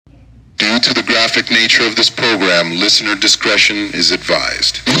to the graphic nature of this program, listener discretion is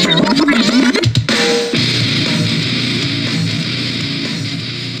advised.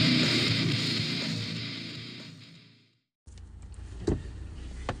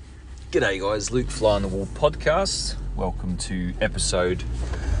 G'day guys, Luke Fly on the Wall podcast. Welcome to episode,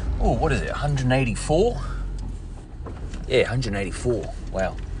 what is it, 184? Yeah, 184,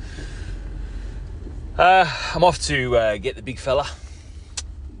 wow. I'm off to get the big fella,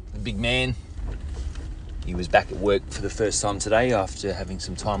 the big man. He was back at work for the first time today after having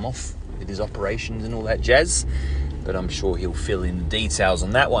some time off with his operations and all that jazz, but I'm sure he'll fill in the details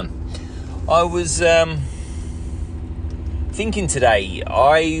on that one. I was thinking today,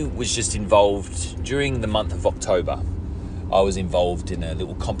 I was just involved during the month of October. I was involved in a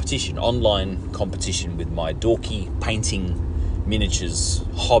little competition, online competition with my dorky painting miniatures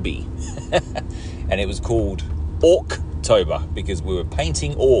hobby. And it was called Orktober because we were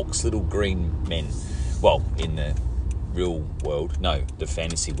painting orcs, little green men. Well, in the real world, no, the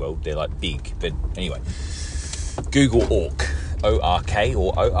fantasy world, they're like big. But anyway, Google Orc, O-R-K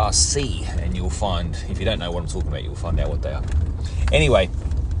or O-R-C, and you'll find, if you don't know what I'm talking about, you'll find out what they are. Anyway,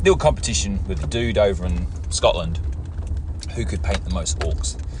 little competition with a dude over in Scotland who could paint the most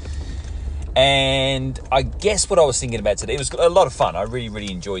orcs. And I guess what I was thinking about today, it was a lot of fun. I really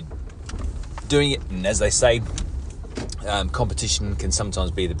enjoyed doing it. And as they say, competition can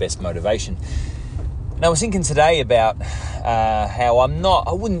sometimes be the best motivation. And I was thinking today about how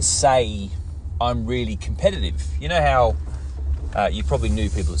I wouldn't say I'm really competitive. You know how you probably knew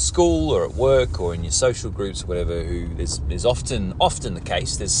people at school or at work or in your social groups or whatever who there's often the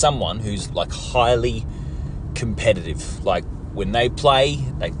case, there's someone who's like highly competitive. Like when they play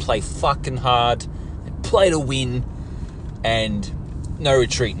fucking hard, they play to win, and no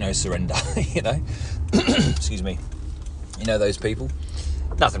retreat, no surrender, you know. Excuse me. You know those people?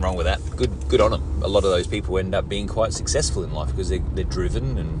 Nothing wrong with that. Good on them. A lot of those people end up being quite successful in life because they're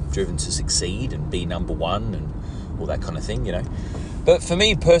driven to succeed and be number one and all that kind of thing, you know. But for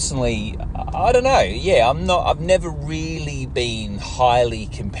me personally, I don't know. Yeah, I've never really been highly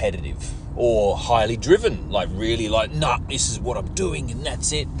competitive or highly driven, like really like, nah, this is what I'm doing and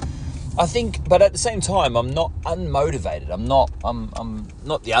that's it. I think, but at the same time, I'm not unmotivated. I'm not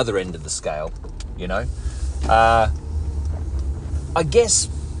the other end of the scale, you know. I guess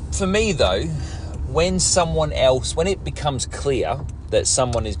for me though, when it becomes clear that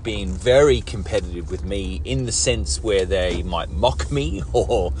someone is being very competitive with me in the sense where they might mock me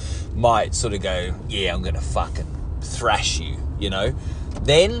or might sort of go, yeah, I'm going to fucking thrash you, you know,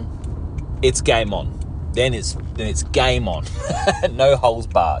 then it's game on. Then it's game on. No holes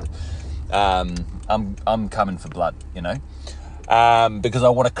barred. I'm coming for blood, you know, because I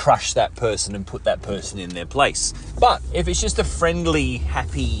want to crush that person and put that person in their place. But if it's just a friendly,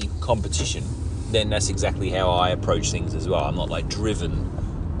 happy competition, then that's exactly how I approach things as well. I'm not like driven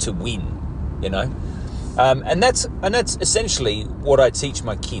to win, you know, and that's essentially what I teach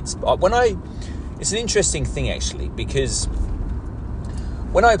my kids. It's an interesting thing actually, because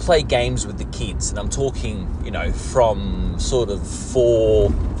when I play games with the kids, and I'm talking, you know, from sort of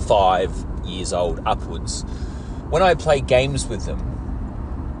 4-5 years old upwards, when I play games with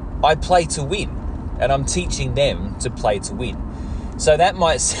them, I play to win, and I'm teaching them to play to win. So that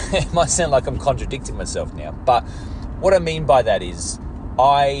might sound like I'm contradicting myself now, but what I mean by that is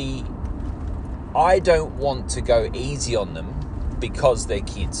I don't want to go easy on them because they're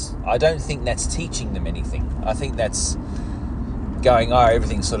kids. I don't think that's teaching them anything. I think that's going,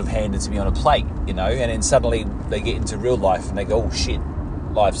 everything's sort of handed to me on a plate, you know, and then suddenly they get into real life and they go, oh shit,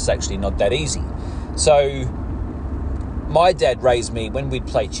 life's actually not that easy. So my dad raised me, when we'd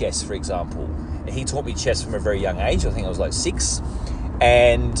play chess, for example, he taught me chess from a very young age. I think I was like 6.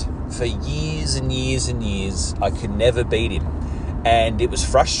 And for years and years and years, I could never beat him. And it was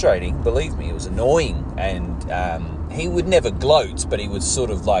frustrating, believe me, it was annoying. And he would never gloat, but he would sort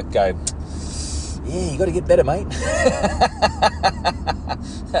of like go, yeah, you got to get better, mate.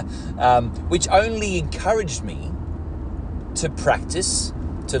 Which only encouraged me to practice,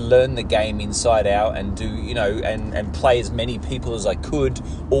 to learn the game inside out and do, you know, and play as many people as I could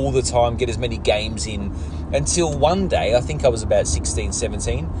all the time, get as many games in, until one day, I think I was about 16,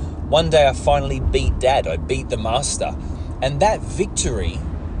 17, one day I finally beat Dad. I beat the master. And that victory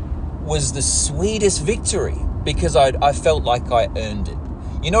was the sweetest victory because I felt like I earned it.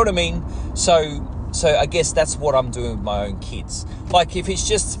 You know what I mean? So I guess that's what I'm doing with my own kids. Like if it's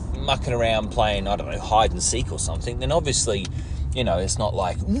just mucking around playing, I don't know, hide and seek or something, then obviously, you know, it's not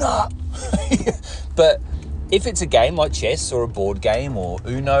like, nah. But if it's a game like chess or a board game or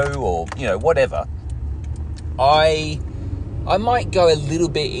Uno or, you know, whatever, I I might go a little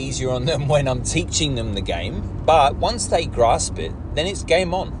bit easier on them when I'm teaching them the game, but once they grasp it, then it's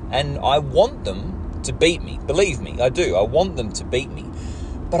game on. And I want them to beat me. Believe me, I do. I want them to beat me.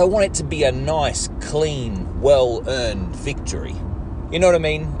 But I want it to be a nice, clean, well-earned victory. You know what I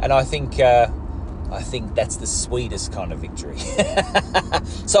mean? And I think that's the sweetest kind of victory.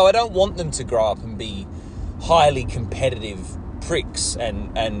 So I don't want them to grow up and be highly competitive pricks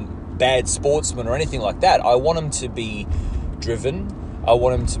and bad sportsmen or anything like that. I want them to be driven. I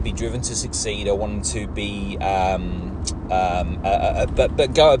want them to be driven to succeed. I want them to be, but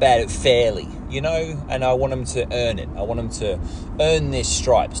go about it fairly, you know. And I want them to earn it. I want them to earn their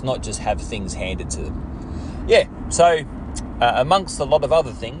stripes, not just have things handed to them. Yeah. So, amongst a lot of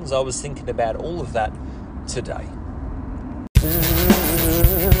other things, I was thinking about all of that today.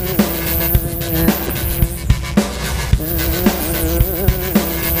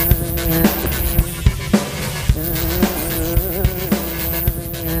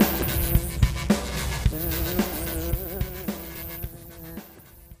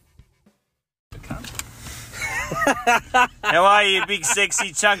 How are you, big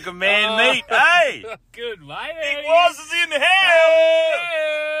sexy chunk of man meat? Hey! Good, mate. Big Woz is in the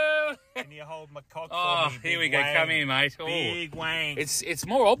house! Can you hold my cock for me? Here we go. Wang. Come here, mate. Big wang. It's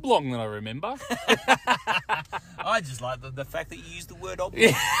more oblong than I remember. I just like the fact that you use the word oblong.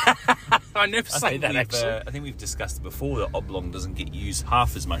 Yeah. I never say that, actually. I think we've discussed it before that oblong doesn't get used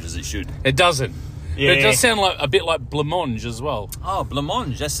half as much as it should. It doesn't. Yeah. But it does sound like a bit like blancmange as well. Oh,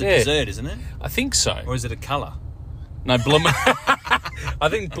 blancmange. That's the dessert, isn't it? I think so. Or is it a colour? No, I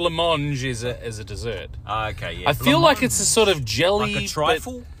think blancmange is a dessert. Okay, yeah. I feel like it's a sort of jelly. Like a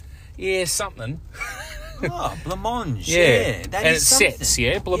trifle? Yeah, something. Oh, blancmange. Yeah. That and is it something. sets,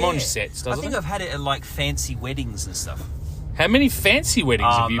 yeah? Blancmange sets, doesn't it? I think I've had it at like fancy weddings and stuff. How many fancy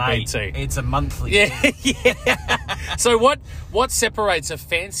weddings have you been to? It's a monthly thing. Yeah. So what separates a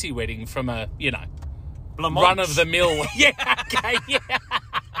fancy wedding from a, blancmange. Run-of-the-mill? Yeah, okay, yeah.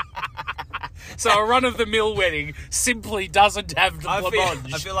 So a run-of-the-mill wedding simply doesn't have the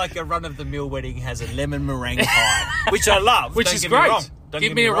blancmange. I feel like a run-of-the-mill wedding has a lemon meringue pie, which I love. Which is great.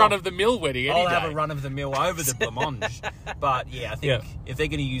 Give me a run-of-the-mill wedding any day. I'll have a run-of-the-mill over the blancmange. But yeah, I think if they're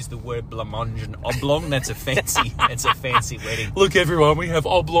going to use the word blancmange and oblong, that's a fancy wedding. Look, everyone, we have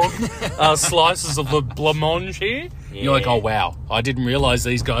oblong slices of the blancmange here. Yeah. You're like, oh wow, I didn't realise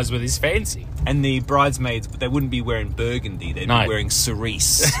these guys were this fancy. And the bridesmaids, they wouldn't be wearing burgundy; they'd be wearing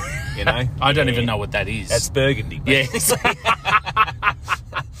cerise. You know, I don't even know what that is. That's burgundy. Yes,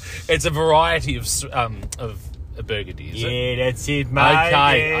 it's a variety of burgundy, is it? Yeah, that's it, mate.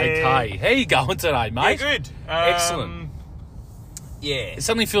 Okay. How you going today, mate? Yeah, good. Excellent. Yeah. It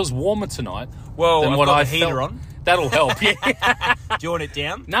suddenly feels warmer tonight. Well, than I've what got I the heater felt. on. That'll help. Yeah. Do you want it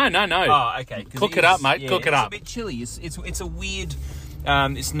down? No. Oh, okay. Cook it up, mate. Cook it up. It's a bit chilly. It's a weird.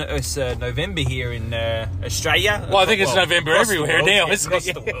 It's November here in Australia. Well, I think it's November everywhere now, isn't it?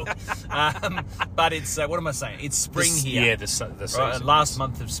 Across the world. But it's what am I saying? It's spring here. Yeah, the season. Last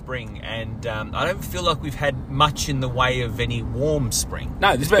month of spring, and I don't feel like we've had much in the way of any warm spring.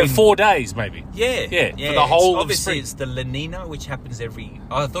 No, there's about 4 days, maybe. Yeah. For the whole of obviously, spring. it's the La Nina, which happens every.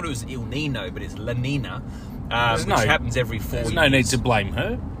 I thought it was El Nino, but it's La Nina, which happens every 4 years. There's no need to blame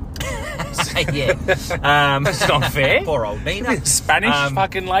her. Yeah. It's not fair. Poor old Nina. Spanish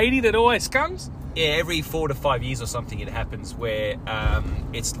fucking lady that always comes. Yeah, every 4 to 5 years or something it happens where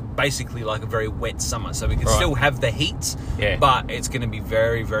it's basically like a very wet summer. So we can still have the heat, but it's going to be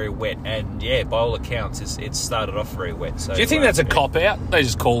very, very wet. And yeah, by all accounts, it's started off very wet. So, do you think that's a cop-out? They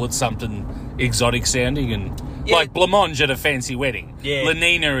just call it something exotic sounding and like blancmange at a fancy wedding. Yeah. La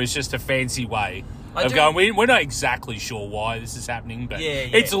Nina is just a fancy way of going, we're not exactly sure why this is happening, but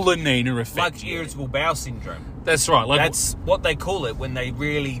it's a La Nina effect. Like irritable bowel syndrome. That's right. Like, that's what they call it when they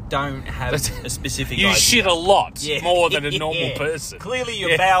really don't have a specific idea. You shit a lot more than a normal person. Clearly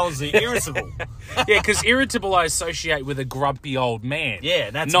your bowels are irritable. Because irritable I associate with a grumpy old man.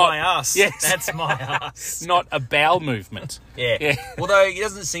 Yeah, that's my ass. Yes. That's my ass. Not a bowel movement. Yeah. Although he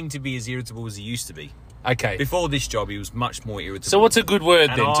doesn't seem to be as irritable as he used to be. Okay. Before this job, he was much more irritable. So what's a good word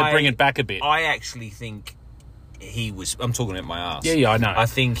then to bring it back a bit? I actually think he was... I'm talking about my ass. Yeah, I know. I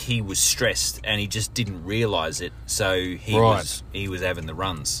think he was stressed and he just didn't realise it. So he was having the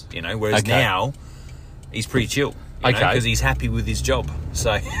runs, you know. Whereas now, he's pretty chill. Because he's happy with his job.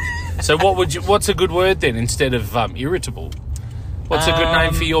 So what's a good word then instead of irritable? What's a good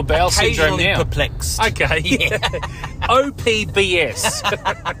name for your bowel syndrome now? Perplexed. Okay. OPBS.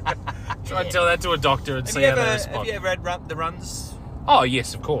 Try and tell that to a doctor and see how they respond. Have you ever had the runs? Oh,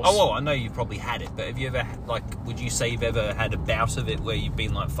 yes, of course. Oh, well, I know you've probably had it, but have you ever, would you say you've ever had a bout of it where you've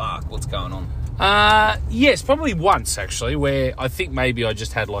been like, fuck, what's going on? Yes, probably once actually, where I think maybe I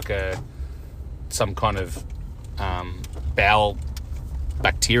just had like some kind of bowel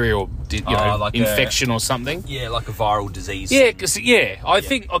bacteria or like infection or something. Yeah, like a viral disease. Yeah, I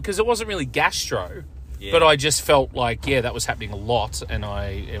think because it wasn't really gastro, but I just felt like that was happening a lot, and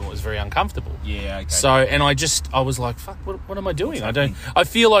it was very uncomfortable. Yeah, okay. So, and I was like, fuck, what am I doing? I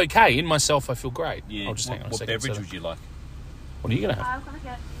feel okay in myself. I feel great. Yeah. I'll just hang on a what second. beverage would you like? What are you gonna have? I'm gonna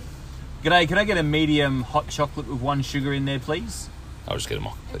get G'day, can I get a medium hot chocolate with 1 sugar in there, please? I'll just get a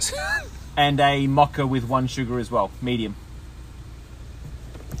mocha, please. And a mocha with 1 sugar as well, medium.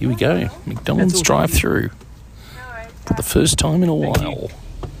 Here we go. McDonald's drive-through for the first time in a while.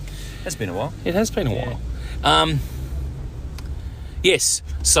 It's been a while. It has been a while. Yes.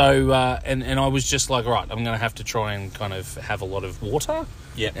 So, and I was just like, right, I'm going to have to try and kind of have a lot of water.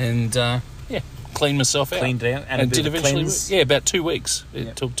 Yeah. And, clean myself out. Cleaned out. And a bit of a cleanse. Yeah, about 2 weeks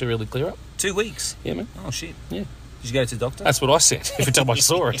it took to really clear up. 2 weeks? Yeah, man. Oh, shit. Yeah. Did you go to the doctor? That's what I said every time I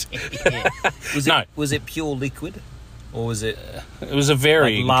saw it. Was it pure liquid? Or was it... It was a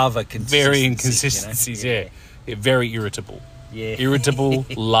varying lava consistency. Varying consistencies, yeah. Very irritable. Yeah. Irritable,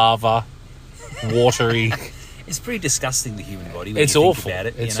 lava, watery. It's pretty disgusting, the human body. When It's you awful. Think about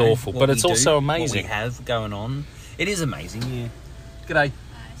it, It's you know, awful, what but it's we also do, amazing. What we have going on. It is amazing, yeah. G'day.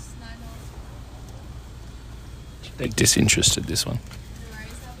 Disinterested, this one.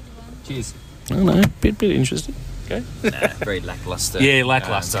 Cheers. I don't know, bit interested. Okay. Nah, very lackluster. Yeah,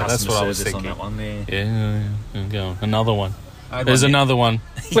 lackluster. That's what I was customer thinking. service on that one there. Yeah, go on. Another one. I There's won another one.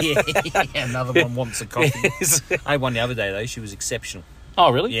 yeah, another one wants a coffee. I won the other day, though. She was exceptional.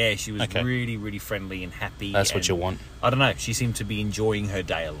 Oh, really? Yeah, she was Okay. really, really friendly and happy. That's what you want. I don't know. She seemed to be enjoying her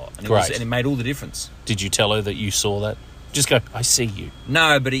day a lot. And Great. and it made all the difference. Did you tell her that you saw that? Just go, I see you.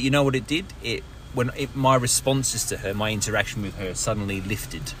 No, but you know what it did? My responses to her, my interaction with her suddenly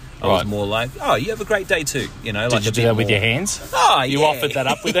lifted. I was more like, oh, you have a great day too. You know, Did you do that with your hands? Oh, You offered that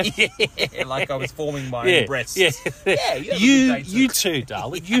up with her? Yeah, like I was forming my own breasts. Yeah. Yeah, you have a good day You too,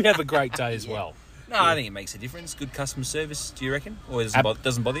 darling. You have a great day as well. No, I think it makes a difference. Good customer service, do you reckon? Or it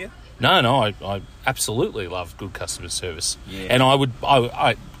doesn't bother you? No, I absolutely love good customer service. Yeah. And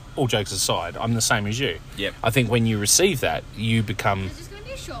I all jokes aside, I'm the same as you. Yep. I think when you receive that, you become... It's just going to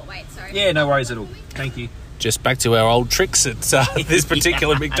be a short wait, sorry. Yeah, no worries at all. Thank you. Just back to our old tricks at this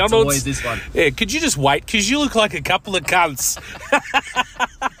particular McDonald's. It's always this one. Yeah, could you just wait? Because you look like a couple of cunts.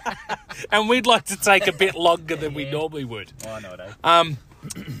 And we'd like to take a bit longer than we normally would. Oh, I know,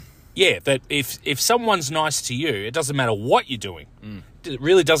 Yeah, that if someone's nice to you, it doesn't matter what you're doing. It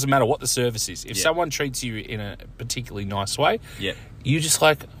really doesn't matter what the service is. If someone treats you in a particularly nice way, you're just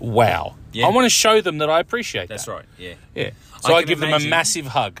like, wow. Yeah. I want to show them that I appreciate That's that. right, yeah. Yeah. So I can give them a imagine- massive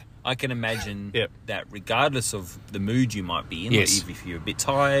hug. I can imagine Yep. that regardless of the mood you might be in, Yes. or if you're a bit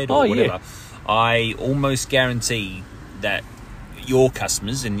tired Oh, or yeah. whatever, I almost guarantee that your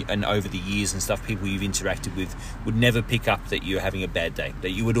customers and over the years and stuff, people you've interacted with would never pick up that you're having a bad day. That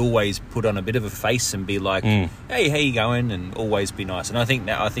you would always put on a bit of a face and be like, "Hey, how you going?" and always be nice. And I think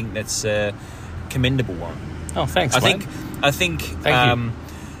that's a commendable one. Oh, thanks, I mate. think. Thank you.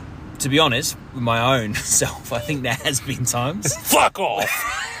 To be honest, with my own self, I think there has been times. Fuck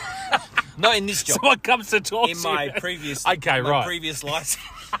off. Not in this job. Someone comes to talk In to my you. previous, Okay, my right. previous life,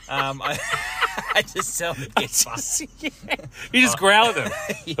 I just tell them to get fucked. You just growl at them.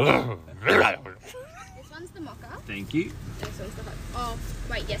 This one's the mocha. Thank you. This one's the hot. Oh,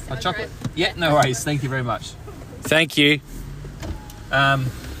 wait, yes. that was Chocolate. right. Yeah, no worries. Thank you very much. Thank you.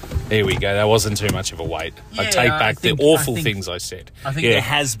 There we go. That wasn't too much of a wait. I Yeah, take I back think- the awful I think- things I said. I think there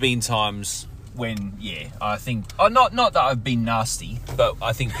has been times when, I think, not that I've been nasty, but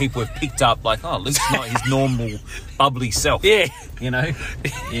I think people have picked up like, oh, Luke's not his normal bubbly self. Yeah. You know?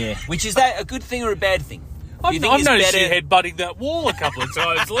 Yeah. Which is that a good thing or a bad thing? Do you think I've it's noticed you better? headbutting that wall a couple of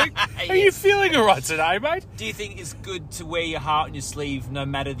times, Luke. Are you feeling all right today, mate? Do you think it's good to wear your heart on your sleeve no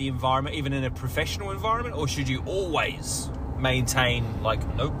matter the environment, even in a professional environment, or should you always maintain like,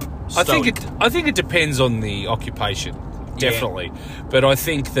 nope? I think stoic? it depends on the occupation, definitely. But I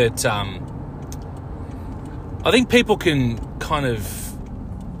think that I think people can kind of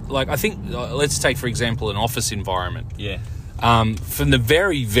let's take for example an office environment. Yeah. From the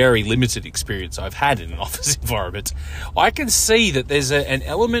very, very limited experience I've had in an office environment, I can see that there's an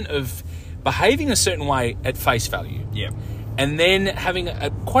element of behaving a certain way at face value. Yeah. And then having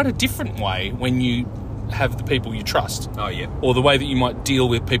quite a different way when you have the people you trust. Oh, yeah. Or the way that you might deal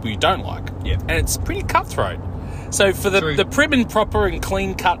with people you don't like. Yeah. And it's pretty cutthroat. So for the prim and proper and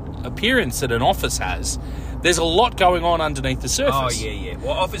clean-cut appearance that an office has, there's a lot going on underneath the surface. Oh, yeah.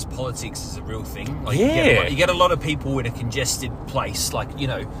 Well, office politics is a real thing. Like, Yeah. You get a lot of people in a congested place, like,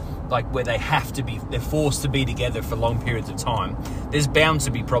 like where they're forced to be together for long periods of time, there's bound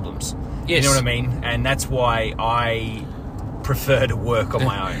to be problems. Yes. You know what I mean? And that's why I prefer to work on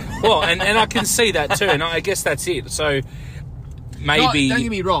my own. Well, and I can see that too, and I guess that's it. So maybe... Don't get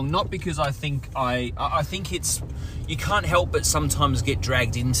me wrong, not because I think I think it's... You can't help but sometimes get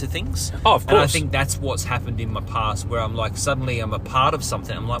dragged into things. Oh, of course. And I think that's what's happened in my past, where I'm like, suddenly I'm a part of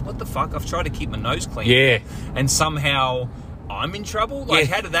something. I'm like, what the fuck? I've tried to keep my nose clean. Yeah. And somehow I'm in trouble? Like,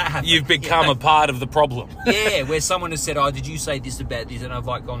 how did that happen? You've become a part of the problem. Yeah, where someone has said, oh, did you say this about this? And I've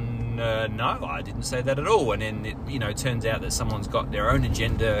like gone, no, I didn't say that at all. And then, it turns out that someone's got their own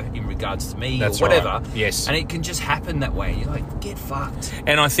agenda in regards to me. That's or whatever. right. Yes. And it can just happen that way. You're like, get fucked.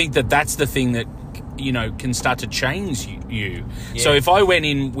 And I think that that's the thing that, can start to change you. Yeah. So if I went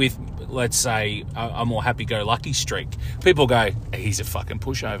in with, let's say, a more happy-go-lucky streak, people go, he's a fucking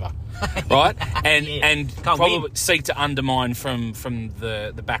pushover, right? And Yeah. and Can't probably win. seek to undermine from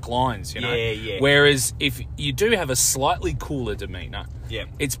the back lines, Yeah. Whereas if you do have a slightly cooler demeanour, Yeah.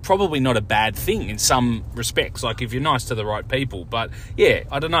 it's probably not a bad thing in some respects. Like if you're nice to the right people, but yeah,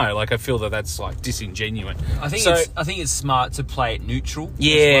 I don't know. Like I feel that that's like disingenuous. I think it's smart to play it neutral.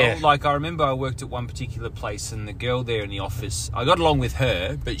 Yeah. As well. Like I remember I worked at one particular place, and the girl there in the office, I got along with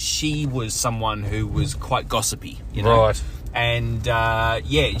her, but she was someone who was quite gossipy, Right. And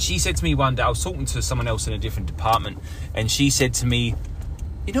she said to me one day, I was talking to someone else in a different department, and she said to me,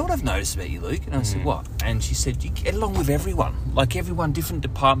 you know what I've noticed about you, Luke? And I said, what? And she said, you get along with everyone. Like everyone, different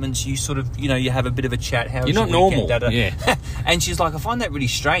departments, you sort of, you have a bit of a chat. How's You're not your weekend? normal. Yeah. And she's like, I find that really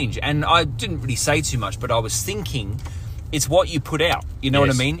strange. And I didn't really say too much, but I was thinking, it's what you put out. You know what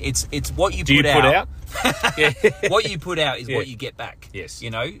I Yes. mean? It's what you Do put you out. put out? Yeah. What you put out is Yeah. what you get back. Yes.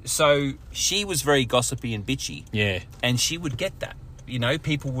 So she was very gossipy and bitchy. Yeah. And she would get that.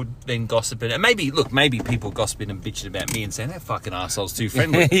 People would then gossip, and maybe people gossiping and bitching about me and saying that fucking arsehole's too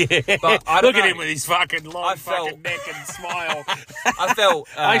friendly. Yeah. But I don't Look at know. him with his fucking long I felt- fucking neck and smile. I felt.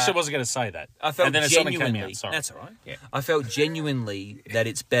 I actually wasn't going to say that. I felt and then something genuinely. came out. Sorry. That's all right. Yeah. I felt genuinely that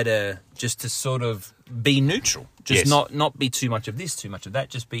it's better just to sort of be neutral, just Yes. not be too much of this, too much of that.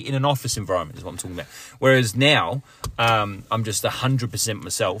 Just be in an office environment is what I'm talking about. Whereas now, I'm just 100%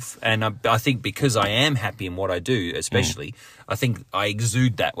 myself, and I think because I am happy in what I do, especially, I think I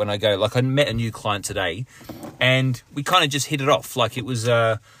exude that when I go. Like I met a new client today, and we kind of just hit it off. Like it was,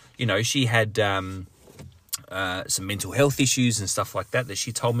 she had some mental health issues and stuff like that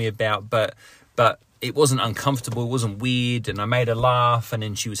she told me about, but it wasn't uncomfortable, it wasn't weird, and I made her laugh, and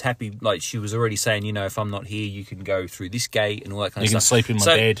then she was happy. Like she was already saying, if I'm not here, you can go through this gate and all that kind You of can stuff. sleep in my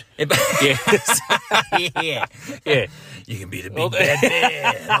bed. Yeah. Yeah. You can be the big bad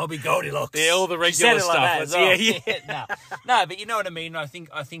bear, and I'll be Goldilocks. Yeah, all the She said regular it stuff. like that as well. Yeah. No, but you know what I mean. I think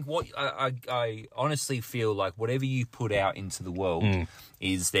what I honestly feel like whatever you put out into the world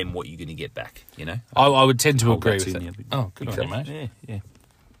is then what you're going to get back. I would tend to Hold agree that with to that. you. Oh, good on you, mate. Yeah.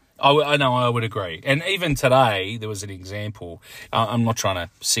 I know, I would agree. And even today, there was an example. I'm not trying to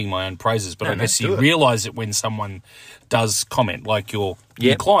sing my own praises, but I guess you realise it when someone does comment, like your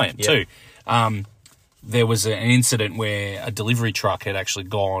client too. There was an incident where a delivery truck had actually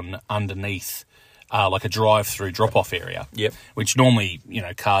gone underneath like a drive-through drop-off area, which normally,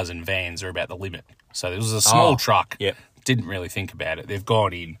 cars and vans are about the limit. So there was a small truck, didn't really think about it. They've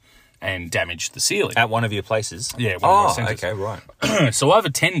gone in and damaged the ceiling. At one of your places? Yeah, one of my centres. okay, right. So I've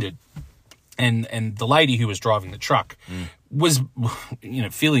attended, and the lady who was driving the truck was,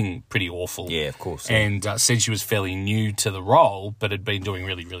 feeling pretty awful. Yeah, of course. And said she was fairly new to the role, but had been doing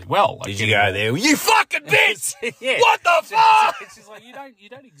really, really well. Like Did you go there? You fucking bitch! Yeah. What the fuck? She's like, you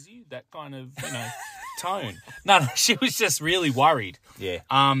don't exude that kind of, tone. No, she was just really worried. Yeah.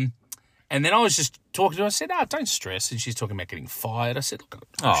 And then I was just talking to her. I said, don't stress. And she's talking about getting fired. I said, look,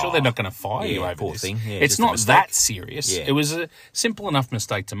 I'm sure they're not going to fire you over poor this. thing. Yeah, it's just a not mistake. that serious. Yeah. It was a simple enough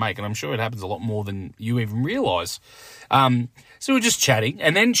mistake to make, and I'm sure it happens a lot more than you even realise. So we were just chatting,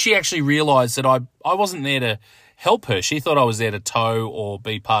 and then she actually realised that I wasn't there to help her. She thought I was there to tow or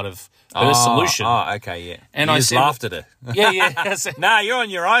be part of her solution. Oh, okay, yeah. And you I just said, laughed at her. Yeah. I said, Nah, you're on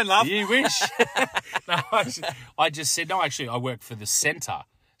your own, love. you wish. No, I just said, no, actually, I work for the centre.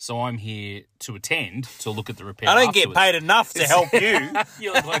 So I'm here to attend, to look at the repair. I don't get afterwards. paid enough to help you.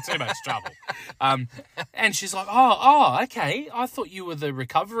 You look like too much trouble. And she's like, oh, okay. I thought you were the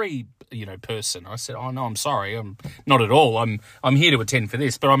recovery, person. I said, oh no, I'm sorry. I'm not at all. I'm here to attend for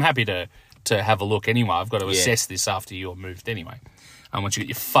this, but I'm happy to have a look anyway. I've got to assess this after you're moved anyway. Once you get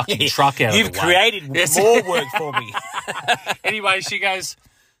your fucking truck out You've of the way. created more work for me. Anyway, she goes,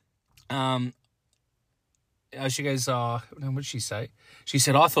 she goes, what did she say? She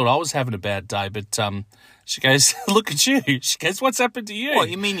said, I thought I was having a bad day, but she goes, look at you. She goes, what's happened to you? What,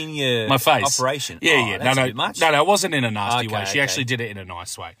 you mean in your my face operation? Yeah. That's a bit much. No, it wasn't in a nasty Okay, way. She actually did it in a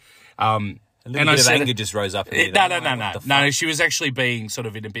nice way. A little bit of anger just rose up. No. She was actually being sort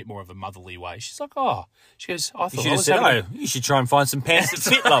of in a bit more of a motherly way. She's like, oh. She goes, I thought You should have said, you should try and find some pants that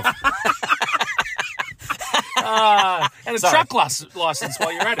fit, love. And a truck license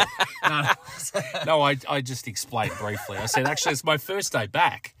while you're at it. No, I just explained briefly. I said, actually, it's my first day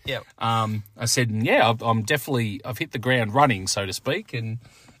back. Yep. I said, yeah, I've hit the ground running, so to speak, and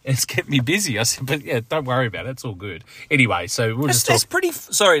it's kept me busy. I said, but yeah, don't worry about it. It's all good. Anyway, so that's pretty,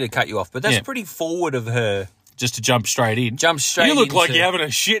 sorry to cut you off, but that's pretty forward of her. Just to jump straight in. You look like you're having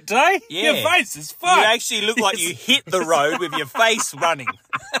a shit day. Yeah. Your face is fucked. You actually look like you hit the road with your face running.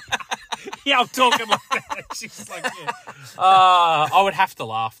 Yeah, I'm talking like that. She's like, yeah. I would have to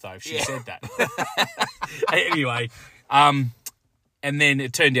laugh, though, if she said that. Anyway, and then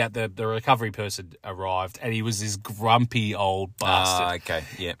it turned out the recovery person arrived, and he was this grumpy old bastard. Okay,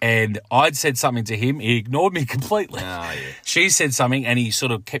 yeah. And I'd said something to him. He ignored me completely. Oh, yeah. She said something, and he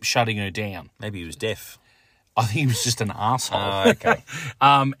sort of kept shutting her down. Maybe he was deaf. I think he was just an asshole. Oh, okay.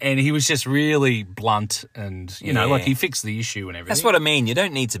 And he was just really blunt and, you know, like he fixed the issue and everything. That's what I mean. You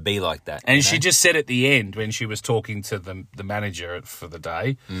don't need to be like that. And she just said at the end when she was talking to the manager for the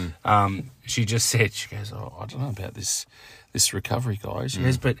day, she just said, she goes, oh, I don't know about this recovery guy. She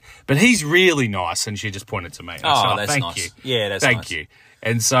goes, but he's really nice. And she just pointed to me. And oh, said, that's thank nice. you. Yeah, that's Thank nice. you.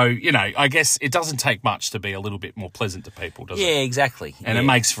 And so, you know, I guess it doesn't take much to be a little bit more pleasant to people, does it? Yeah, exactly. And it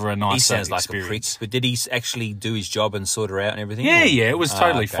makes for a nice He sounds like experience. a prick. But did he actually do his job and sort her out and everything? Yeah, it was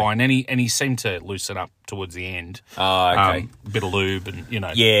totally okay. fine. And he seemed to loosen up towards the end. Oh, okay. Bit of lube and, you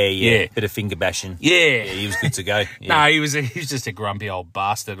know. Yeah. Bit of finger bashing. Yeah. He was good to go. Yeah. No, he was just a grumpy old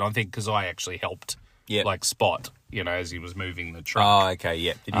bastard. And I think because I actually helped, like, spot, you know, as he was moving the truck. Oh, okay,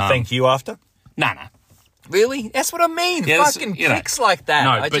 yeah. Did he thank you after? No. Really? That's what I mean. Yeah, fucking pricks like that.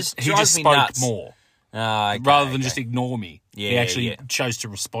 No, but just he drives just me spoke nuts. more. Okay, rather than just ignore me. Yeah, he actually chose to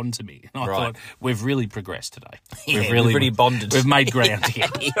respond to me. And I thought, we've really progressed today. We've really bonded. We've made ground here.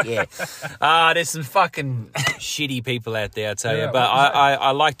 Yeah. There's some fucking shitty people out there, I tell you. But I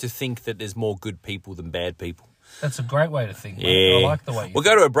like to think that there's more good people than bad people. That's a great way to think, Yeah. mate. I like the way you We'll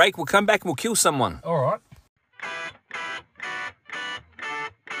go to a break. We'll come back and we'll kill someone. All right.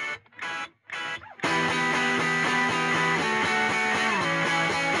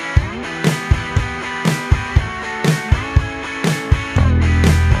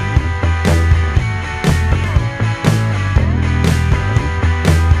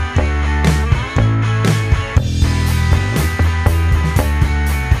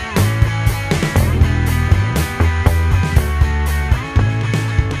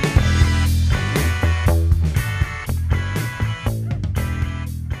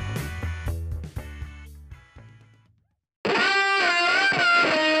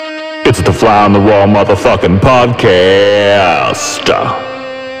 It's the Fly on the Wall motherfucking podcast.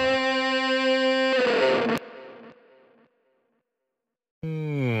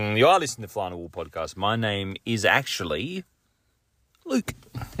 You are listening to Fly on the Wall podcast. My name is actually Luke.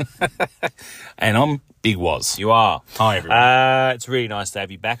 And I'm Big Waz. You are. Hi, everyone. It's really nice to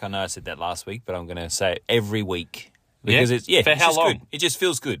have you back. I know I said that last week, but I'm going to say it every week. Because For it's how just long? good. It just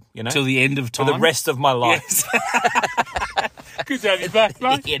feels good, you know? Till the end of time? For the rest of my life. Yes. Good to have you back,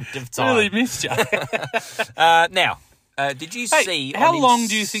 mate. The end of time. Really missed you. Now, did you see... How long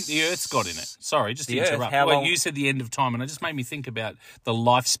do you think the Earth's got in it? Sorry, just to The Earth, interrupt. how long- You said the end of time, and it just made me think about the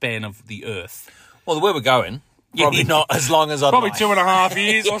lifespan of the Earth. Well, where we're going, probably not as long as I'd Probably like. 2.5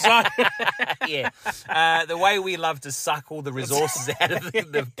 years or so. Yeah. The way we love to suck all the resources out of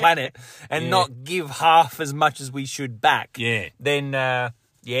the planet and not give half as much as we should back. Yeah. Then, I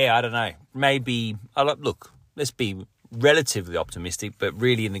don't know. Maybe, look, let's be relatively optimistic, but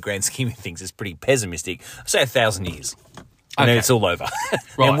really in the grand scheme of things, it's pretty pessimistic. I'll say 1,000 years. And then it's all over.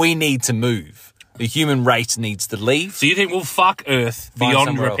 Right. And we need to move. The human race needs to leave. So you think we'll fuck Earth Find beyond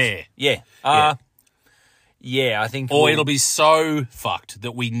somewhere else. repair? Yeah. Yeah, I think... Or it'll be so fucked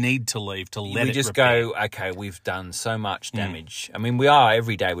that we need to leave to let we it just repair. go, okay, we've done so much damage. I mean, we are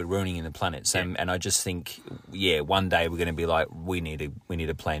every day we're ruining the planet. So, and I just think, one day we're going to be like, we need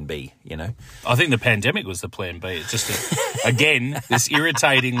a plan B, you know? I think the pandemic was the plan B. It's just, again, this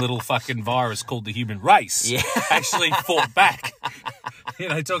irritating little fucking virus called the human race actually fought back. You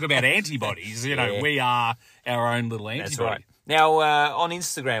know, talk about antibodies. You know, we are our own little antibody. That's right. Now, on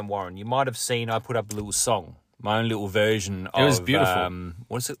Instagram, Warren, you might have seen I put up a little song, my own little version of... It was beautiful.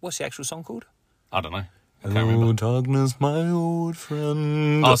 What's the actual song called? I don't know. I can't remember. darkness, my old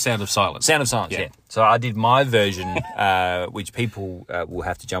friend. Oh, Sound of Silence. Sound of Silence, yeah. So I did my version, which people will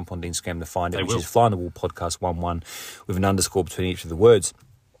have to jump onto Instagram to find it, which is Fly on the Wall Podcast 11 with an underscore between each of the words.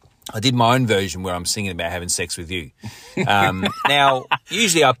 I did my own version where I'm singing about having sex with you. Now,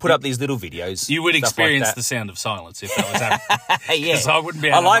 usually I put up these little videos. You would experience like the Sound of Silence if that was happening. Yeah. I wouldn't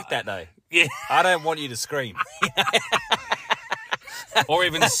be I able like that, though. Yeah. I don't want you to scream. Or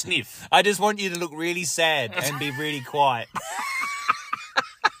even sniff. I just want you to look really sad and be really quiet.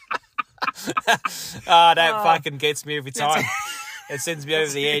 That fucking gets me every time. It sends me over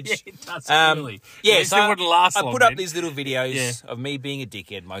the edge. Yeah, it does, really. Yeah, so it wouldn't last I long, put up then. these little videos of me being a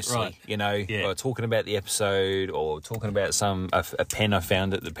dickhead mostly, Right. or talking about the episode or talking about a pen I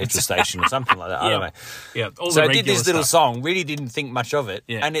found at the petrol station or something like that. I don't know. Yeah, all So the I did this regular little stuff. song, really didn't think much of it,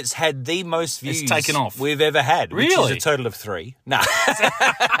 Yeah. and it's had the most views taken off. we've ever had, which Really? is a total of 3. Nah.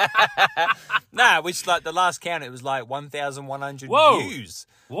 Nah, which like the last count, it was like 1,100 Whoa. views.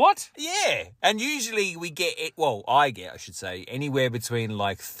 What? Yeah, and usually we get it. Well, I should say, anywhere between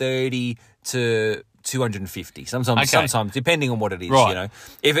like 30 to 250. Sometimes, depending on what it is. Right.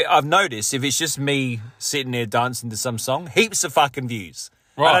 You know, I've noticed if it's just me sitting there dancing to some song, heaps of fucking views.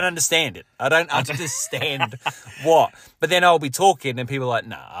 Right. I don't understand it. I don't understand what. But then I'll be talking, and people are like,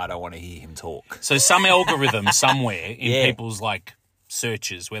 "Nah, I don't want to hear him talk." So some algorithm somewhere in Yeah. people's like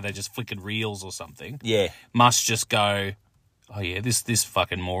searches where they just flicking reels or something Yeah. must just go, oh yeah, this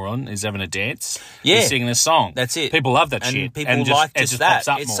fucking moron is having a dance. Yeah. He's singing a song. That's it. People love that and shit. People and like it just pops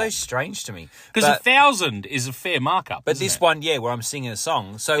that. up It's more. so strange to me. Because But- 1,000 is a fair markup. But isn't this it? one, where I'm singing a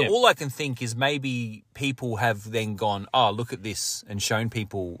song. So Yeah. all I can think is maybe people have then gone, oh, look at this, and shown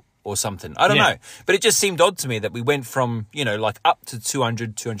people or something. I don't Yeah. know. But it just seemed odd to me that we went from, like up to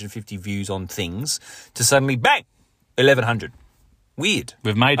 200, 250 views on things to suddenly, bang, 1,100. Weird.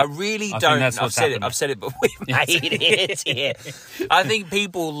 We've made it. I really I think don't. that's what's happened. I've said it, but we've made it. Yeah. I think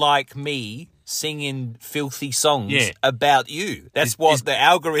people like me singing filthy songs about you. That's what the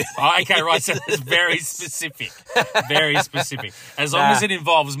algorithm. Oh, okay, right. So it's very specific. Very specific. As long as it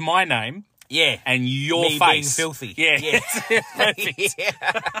involves my name. Yeah. And your me face. being filthy. Yeah. Yeah. Perfect.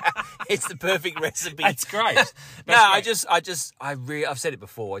 It's the perfect recipe. That's great. I've said it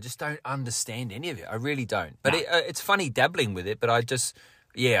before. I just don't understand any of it. I really don't. But it's funny dabbling with it, but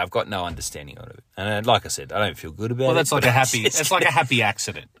I've got no understanding of it. And like I said, I don't feel good about it. Well, that's like it's like a happy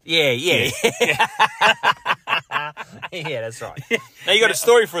accident. Yeah. Yeah, that's right. Now you got a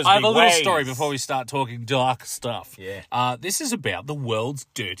story for us. I have Big a little Wayne. story before we start talking dark stuff. Yeah. This is about the world's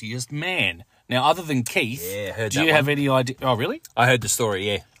dirtiest man. Now, other than Keith, Yeah, I heard do that you one. have any idea? Oh, really? I heard the story,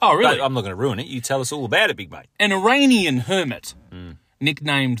 yeah. Oh, really? But I'm not going to ruin it. You tell us all about it, big mate. An Iranian hermit,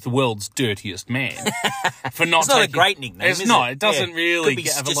 nicknamed the world's dirtiest man, for not It's not a taking- great nickname, It's is not. it? It doesn't Yeah. really Could be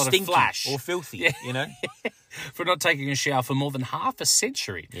have a just lot of stinky flash. or filthy, you know? For not taking a shower for more than half a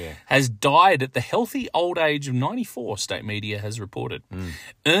century, Yeah. has died at the healthy old age of 94, state media has reported.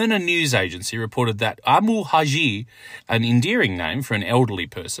 Irna News Agency reported that Amu Haji, an endearing name for an elderly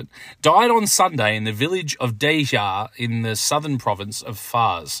person, died on Sunday in the village of Deja in the southern province of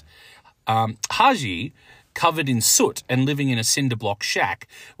Fars. Haji, covered in soot and living in a cinder block shack,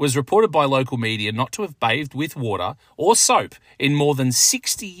 was reported by local media not to have bathed with water or soap in more than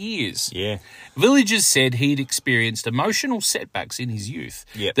 60 years. Yeah. Villagers said he'd experienced emotional setbacks in his youth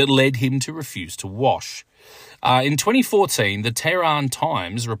Yep. that led him to refuse to wash. In 2014, the Tehran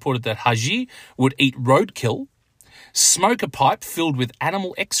Times reported that Haji would eat roadkill, smoke a pipe filled with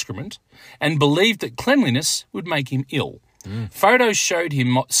animal excrement, and believed that cleanliness would make him ill. Photos showed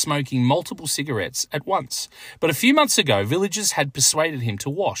him smoking multiple cigarettes at once. But a few months ago, villagers had persuaded him to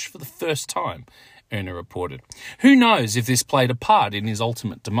wash for the first time, Erna reported. Who knows if this played a part in his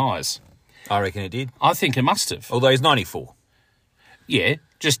ultimate demise? I reckon it did. I think it must have. Although he's 94. Yeah,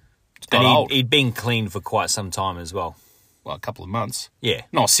 just got And old. he'd been clean for quite some time as well. Well, a couple of months. Yeah.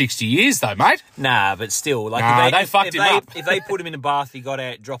 Not 60 years, though, mate. Nah, but still, like Nah, if they fucked him up. If they put him in a bath, he got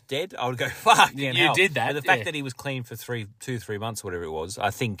out, dropped dead, I would go, fuck. Yeah, hell. you did that, But the fact yeah. that he was clean for 2-3 months, whatever it was, I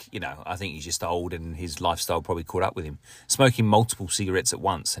think he's just old and his lifestyle probably caught up with him. Smoking multiple cigarettes at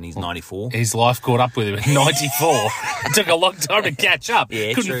once, and he's 94. His life caught up with him at 94. It took a long time to catch up.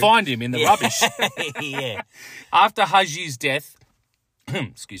 Yeah, Couldn't true. find him in the rubbish. Yeah. After Haji's death,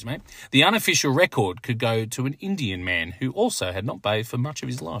 excuse me, the unofficial record could go to an Indian man who also had not bathed for much of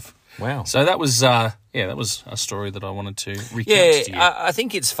his life. Wow. So that was, that was a story that I wanted to recount to you. I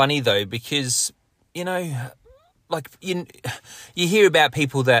think it's funny though because, like you hear about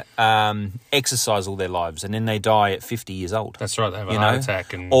people that exercise all their lives and then they die at 50 years old. That's right. They have a heart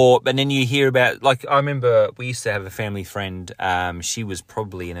attack, and then you hear about, like, I remember we used to have a family friend. She was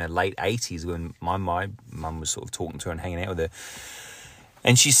probably in her late 80s when my mum was sort of talking to her and hanging out with her.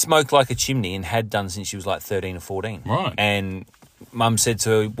 And she smoked like a chimney and had done since she was like 13 or 14. Right. And Mum said to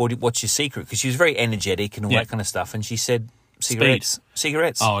her, what's your secret? Because she was very energetic and all that kind of stuff. And she said, cigarettes.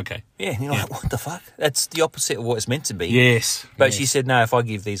 Cigarettes. Oh, okay. Yeah, and you're like, what the fuck? That's the opposite of what it's meant to be. Yes. But she said, no, if I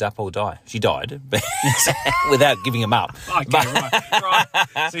give these up, I'll die. She died, but without giving them up. Okay,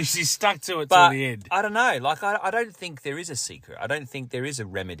 right. So she stuck to it till the end. I don't know. Like, I don't think there is a secret. I don't think there is a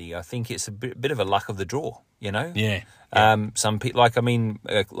remedy. I think it's a bit of a luck of the draw, you know? Yeah. Some people, like, I mean,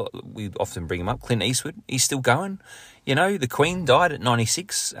 we often bring him up. Clint Eastwood, he's still going. You know, the Queen died at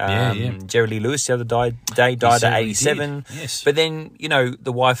 96. Jerry Lee Lewis the other day died at 87. Yes. But then, you know,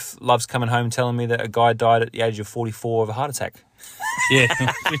 the wife loves coming home telling me that a guy died at the age of 44 of a heart attack.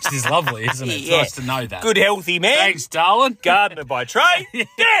 Yeah, which is lovely, isn't it? It's nice to know that. Good, healthy man. Thanks, darling. Gardener by trade.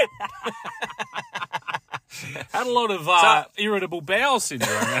 Dead. Had a lot of irritable bowel syndrome,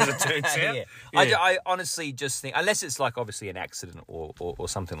 as it turns out. Yeah. I honestly just think, unless it's like obviously an accident or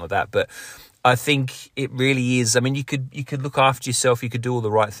something like that, but I think it really is. I mean, you could look after yourself, you could do all the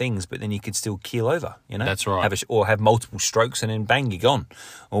right things, but then you could still keel over, you know? That's right. Or have multiple strokes and then bang, you're gone.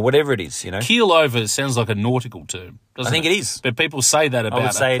 Or whatever it is, you know? Keel over sounds like a nautical term, doesn't it? I think it is. But people say that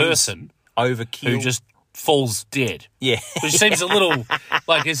about a person overkill. who just falls dead. Yeah. Which seems a little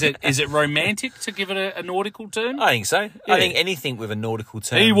like, is it romantic to give it a nautical term? I think so. Yeah. I think anything with a nautical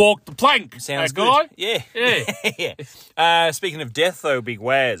term. He walked the plank. Sounds that good. guy. Yeah. Yeah. Speaking of death, though, Big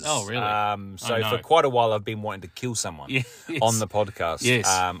Waz. Oh, really? So for quite a while, I've been wanting to kill someone on the podcast. Yes.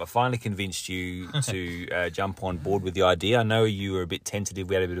 I finally convinced you to jump on board with the idea. I know you were a bit tentative.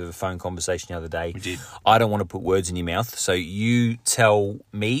 We had a bit of a phone conversation the other day. We did. I don't want to put words in your mouth, so you tell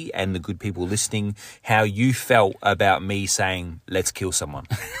me and the good people listening how you felt about me saying, let's kill someone.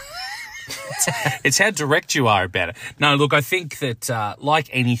 It's how direct you are about it. No, look, I think that like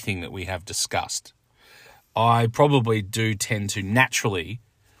anything that we have discussed, I probably do tend to naturally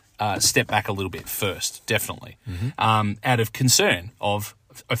step back a little bit first, definitely, out of concern of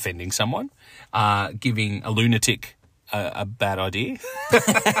offending someone, giving a lunatic a bad idea,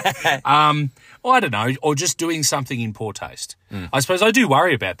 or I don't know, or just doing something in poor taste. I suppose I do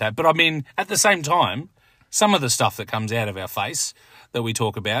worry about that, but I mean, at the same time, some of the stuff that comes out of our face that we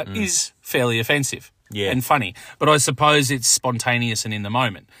talk about is fairly offensive and funny. But I suppose it's spontaneous and in the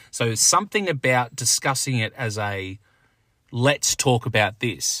moment. So something about discussing it as a let's talk about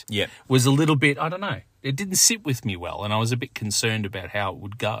this was a little bit, I don't know, it didn't sit with me well, and I was a bit concerned about how it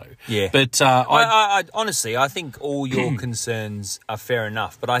would go. Yeah. But I honestly, I think all your concerns are fair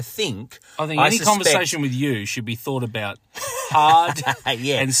enough, but I think any conversation with you should be thought about hard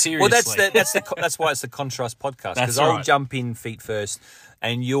and seriously. Well, that's why it's the Contrast podcast, because I'll jump in feet first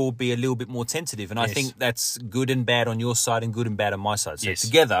and you'll be a little bit more tentative, and I think that's good and bad on your side and good and bad on my side. So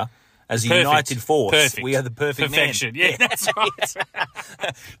together, as a united force, we are the perfection. Yeah, that's right.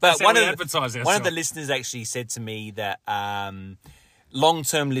 But one of the listeners actually said to me that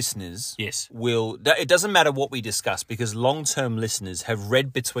long-term listeners will... It doesn't matter what we discuss, because long-term listeners have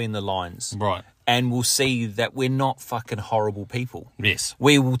read between the lines. Right. And will see that we're not fucking horrible people. Yes.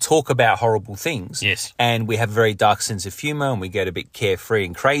 We will talk about horrible things. Yes. And we have a very dark sense of humour, and we get a bit carefree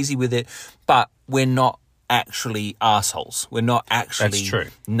and crazy with it. But we're not actually assholes. We're not actually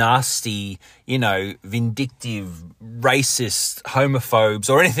nasty, vindictive, racist, homophobes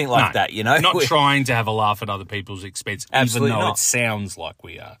or anything like that, Not trying to have a laugh at other people's expense, even though it sounds like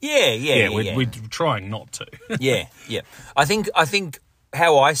we are. We're trying not to. Yeah. I think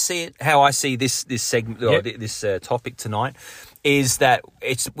how I see this segment, or this topic tonight, is that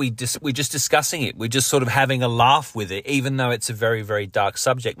we're just discussing it. We're just sort of having a laugh with it, even though it's a very, very dark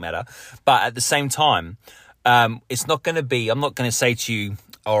subject matter. But at the same time, it's not going to be. I'm not going to say to you,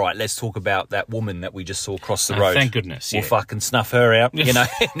 all right, let's talk about that woman that we just saw cross the road. Thank goodness. We'll fucking snuff her out,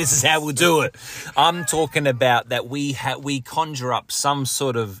 This is how we'll do it. I'm talking about that we conjure up some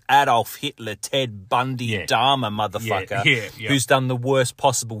sort of Adolf Hitler, Ted Bundy, Dharma motherfucker who's done the worst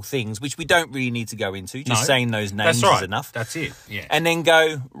possible things, which we don't really need to go into. Just saying those names is enough. That's it. Yeah. And then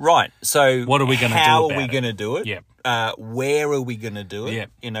go, right, so what are we going to do? How are we going to do it? Yeah. Where are we going to do it? Yeah.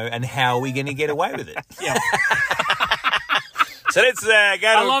 And how are we going to get away with it? Yeah. So let's go to a quick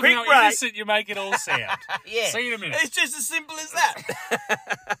break. I love how innocent you make it all sound. See you in a minute. It's just as simple as that.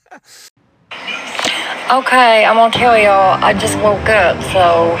 Okay, I'm going to tell y'all, I just woke up,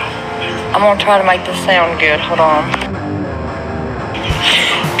 so I'm going to try to make this sound good. Hold on.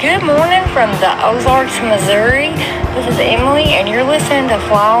 Good Good morning from the Ozarks, Missouri. This is Emily, and you're listening to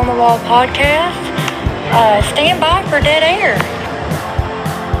Fly on the Wall podcast. Stand by for dead air.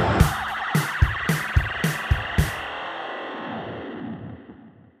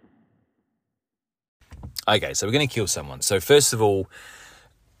 Okay, so we're going to kill someone. So first of all,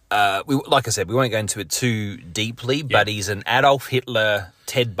 like I said, we won't go into it too deeply, but he's an Adolf Hitler,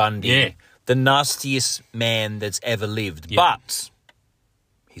 Ted Bundy, the nastiest man that's ever lived. But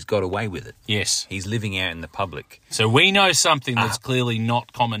he's got away with it. Yes. He's living out in the public. So we know something that's clearly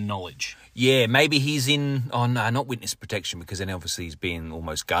not common knowledge. Yeah, maybe he's in, not witness protection, because then obviously he's being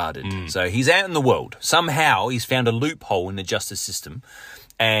almost guarded. So he's out in the world. Somehow he's found a loophole in the justice system,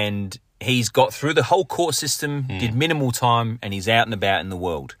 and he's got through the whole court system, did minimal time, and he's out and about in the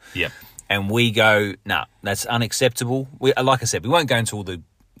world. Yep. And we go, nah, that's unacceptable. Like I said, we won't go into all the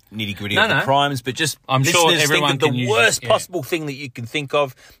nitty-gritty of the crimes, but just I'm sure think everyone of can the use worst possible thing that you can think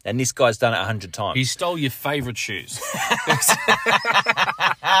of, and this guy's done it 100 times. He stole your favourite shoes.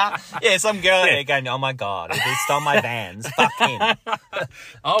 Yeah, some girl there going, oh my God, he stole my Vans. Fuck him.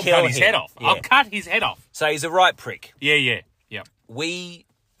 I'll Kill cut his him. head off. Yeah. I'll cut his head off. So he's a right prick. Yeah. We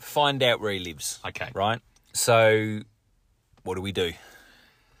find out where he lives. Okay. Right? So what do?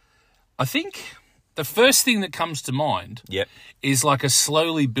 I think the first thing that comes to mind is like a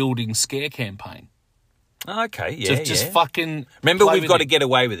slowly building scare campaign. Okay, yeah, Just fucking remember, play we've with got to it. get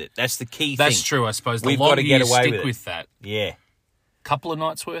away with it. That's the key thing. That's true, I suppose. The We've longer got to get you away stick with it. with that, Yeah. couple of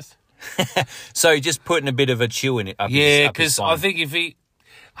nights worth. So just putting a bit of a chill in it. Because I think if he,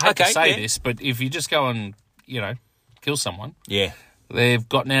 I hate to Okay, say yeah. this, but if you just go and kill someone, Yeah, they've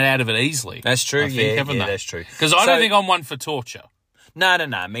gotten out of it easily. that's true. I think, haven't they? That's true. Because I don't think I'm one for torture. No,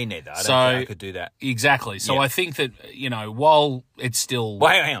 me neither. I don't think I could do that. Exactly. So Yeah. I think that, while it's still... Well,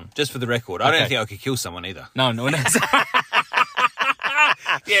 hang on. Just for the record, I don't think I could kill someone either. No.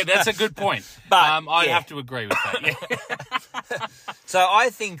 Yeah, that's a good point. But, I'd have to agree with that. Yeah. So I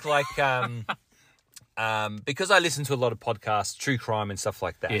think because I listen to a lot of podcasts, true crime and stuff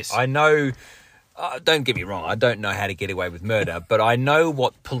like that. Yes. I know. Don't get me wrong. I don't know how to get away with murder, but I know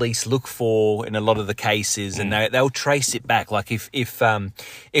what police look for in a lot of the cases, and they'll trace it back. Like if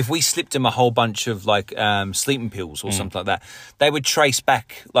we slipped them a whole bunch of sleeping pills or something like that, they would trace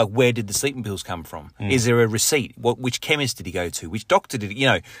back where did the sleeping pills come from? Is there a receipt? Which chemist did he go to? Which doctor did he?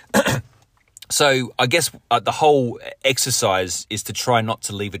 So I guess the whole exercise is to try not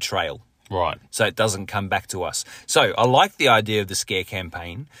to leave a trail. Right. So it doesn't come back to us. So I like the idea of the scare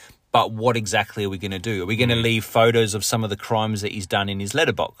campaign, but what exactly are we going to do? Are we going to leave photos of some of the crimes that he's done in his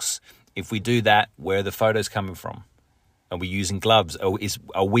letterbox? If we do that, where are the photos coming from? Are we using gloves? Or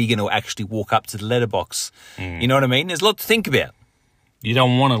are we going to actually walk up to the letterbox? You know what I mean? There's a lot to think about. You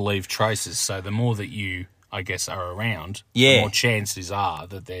don't want to leave traces, so the more that you, I guess, are around, the more chances are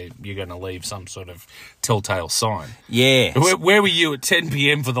that you're going to leave some sort of telltale sign. Yeah. Where were you at 10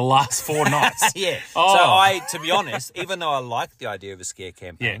 p.m. for the last 4 nights? Yeah. Oh. So to be honest, even though I like the idea of a scare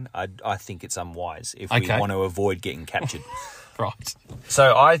campaign, I think it's unwise if we want to avoid getting captured. Right.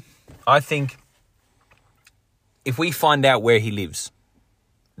 So I think if we find out where he lives,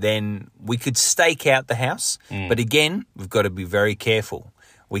 then we could stake out the house. But again, we've got to be very careful.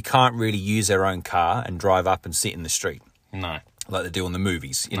 We can't really use our own car and drive up and sit in the street. No. Like they do in the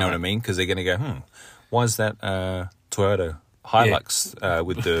movies. You know what I mean? Because they're going to go, why is that Toyota Hilux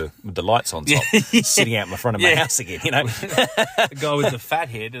with the lights on top sitting out in the front of my house again? The guy with the fat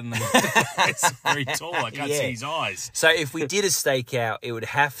head and it's very tall. I can't see his eyes. So if we did a stakeout, it would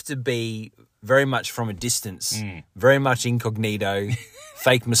have to be very much from a distance, very much incognito,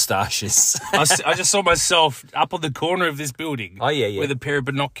 fake moustaches. I just saw myself up on the corner of this building. Oh, yeah. With a pair of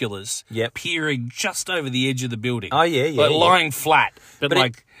binoculars. Yep. Peering just over the edge of the building. Oh, yeah. Lying flat, but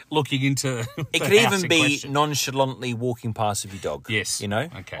it- looking into It could even be nonchalantly walking past with your dog. Yes.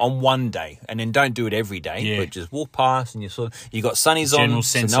 Okay. On one day. And then don't do it every day, but just walk past and you got sunnies General on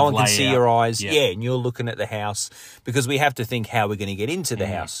sense so no of one can see layout. your eyes. Yeah. Yeah, and you're looking at the house because we have to think how we're going to get into the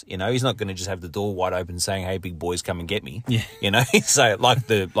house. He's not going to just have the door wide open saying, "Hey, big boys, come and get me." Yeah. So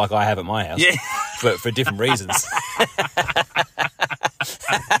like I have at my house. Yeah. For different reasons.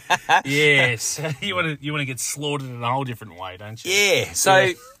 Yes. You want to get slaughtered in a whole different way, don't you? Yeah.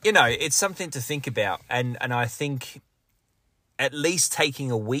 So, it's something to think about. And I think at least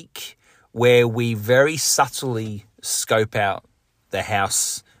taking a week where we very subtly scope out the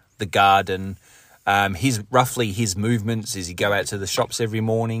house, the garden, his movements. Is he go out to the shops every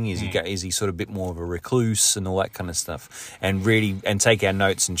morning? Is he sort of a bit more of a recluse and all that kind of stuff? And take our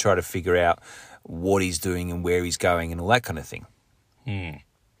notes and try to figure out what he's doing and where he's going and all that kind of thing.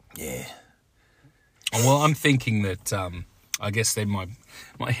 Yeah. Well, I'm thinking that I guess then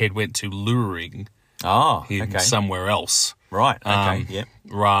my head went to luring him okay. somewhere else. Right, okay, yep.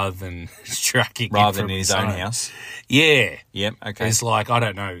 Rather than tracking him Rather from than in his own house. Yeah. Yep, okay. It's like, I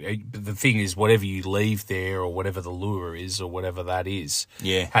don't know. The thing is, whatever you leave there or whatever the lure is or whatever that is,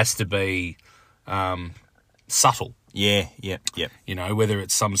 has to be subtle. Yeah, yep. You know, whether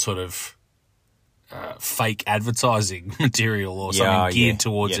it's some sort of fake advertising material or something geared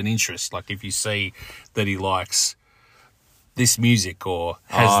towards an interest. Like if you see that he likes this music or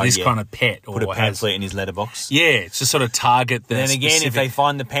has this kind of pet or put a pamphlet in his letterbox. Yeah, it's to sort of target the And then again, specific... if they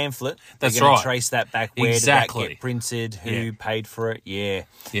find the pamphlet, that's they're going right. to trace that back. Where exactly. did that get printed? Who paid for it? Yeah.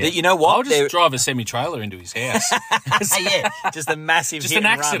 You know what? I'll just drive a semi-trailer into his house. Just a massive just hit an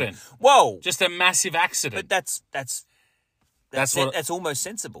and accident. Run. Whoa. Just a massive accident. But that's almost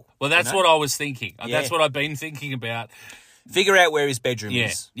sensible. Well, that's what I was thinking. That's what I've been thinking about. Figure out where his bedroom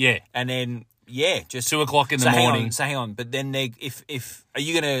is. Yeah. And then... just 2 o'clock in the morning. Hang on. But then if are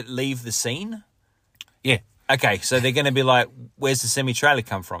you going to leave the scene? Yeah. Okay, so they're going to be like, "Where's the semi-trailer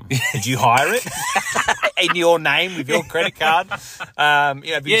come from? Did you hire it in your name with your credit card?" Have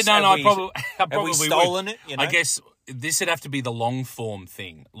we stolen it? You know? I guess this would have to be the long form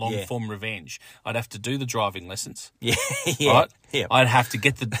thing, long form revenge. I'd have to do the driving lessons. Yeah. Right? Yeah. I'd have to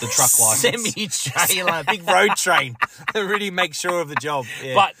get the truck license. Semi-trailer, big road train to really make sure of the job.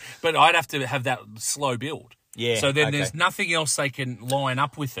 Yeah. But I'd have to have that slow build. Yeah. So then there's nothing else they can line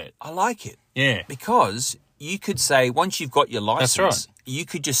up with it. I like it. Yeah. Because you could say, once you've got your license, That's right. you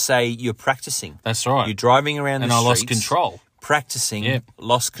could just say you're practicing. That's right. You're driving around the streets. And I lost control. Practicing,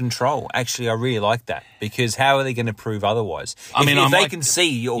 lost control. Actually, I really like that because how are they going to prove otherwise? If they can see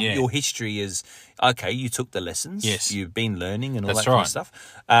your history is, okay, you took the lessons, you've been learning and all that kind of stuff.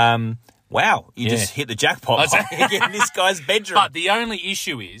 Wow, you just hit the jackpot by getting this guy's bedroom. But the only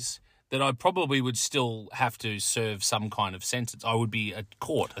issue is that I probably would still have to serve some kind of sentence. I would be at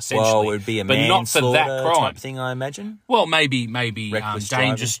court, essentially. Well, it would be a but not for that crime type thing, I imagine. Well, maybe reckless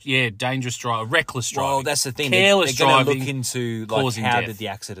dangerous driving, reckless driving. Well, that's the thing. Careless they're going to driving, look into like how did the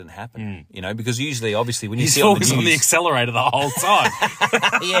accident happen? You know, because usually, obviously, when you see always on the accelerator the whole time.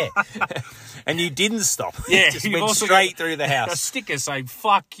 And you didn't stop. Yeah, just went straight through the house. A sticker saying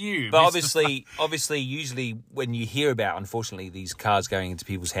 "fuck you." But obviously, usually when you hear about, unfortunately, these cars going into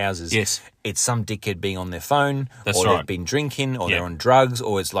people's houses, it's some dickhead being on their phone, or they've been drinking, or they're on drugs,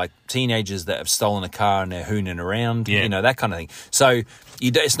 or it's like teenagers that have stolen a car and they're hooning around, you know, that kind of thing. So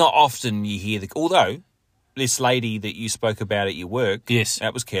it's not often you hear although this lady that you spoke about at your work,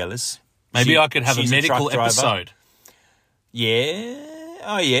 that was careless. Maybe I could have a medical episode. Yeah.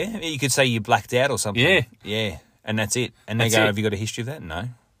 Oh, yeah. You could say you blacked out or something. Yeah. Yeah. And that's it. And they go, have you got a history of that? No.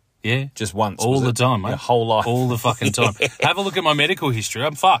 Yeah. Just once. All the time, mate. Your whole life. All the fucking time. Have a look at my medical history.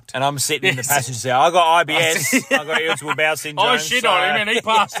 I'm fucked. And I'm sitting in the passenger seat. I got IBS. I got irritable bowel syndrome. I shit on him and he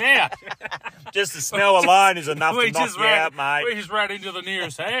passed out. Just the smell alone is enough to knock you out, mate. We just ran into the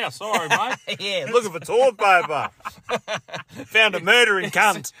nearest house. Sorry, mate. Looking for toilet paper. Found a murdering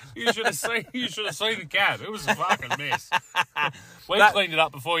cunt. You should have seen the cat. It was a fucking mess. We cleaned it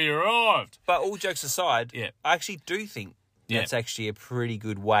up before you arrived. But all jokes aside, I actually do think that's actually a pretty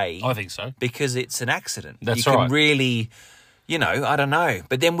good way. I think so. Because it's an accident. That's you right. can really, you know, I don't know.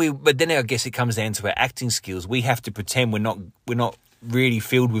 But then I guess it comes down to our acting skills. We have to pretend we're not really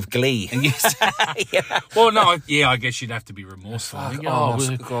filled with glee. Well, no, I guess you'd have to be remorseful. God,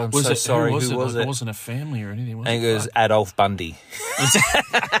 I'm so sorry. Who was it? It wasn't a family or anything. I think it was Adolf Bundy.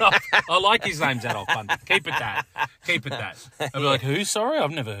 I like his name's Adolf Bundy. Keep it that. I'd be like, who? Sorry,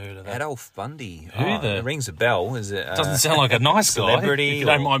 I've never heard of that. Adolf Bundy. Who it rings a bell. Is it? Doesn't sound like a nice celebrity. Guy. If you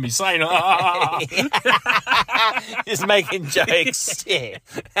don't mind me saying. Just making jokes. Yeah.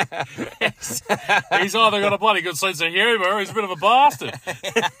 He's either got a bloody good sense of humour or he's a bit of a bastard.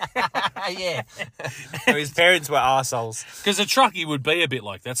 Yeah. So his parents were arseholes. Because a truckie would be a bit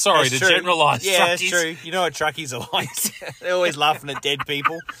like that. Sorry to generalise. Yeah, that's true. You know what truckies are like? They're always laughing at dead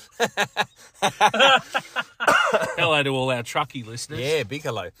people. Hello to all our truckie listeners. Yeah, big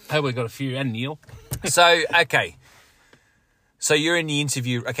hello. Hey, we've got a few, and Neil. So, okay. So you're in the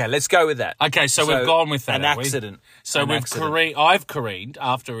interview. Okay, let's go with that. Okay, so we've gone with that. An accident. So I've careened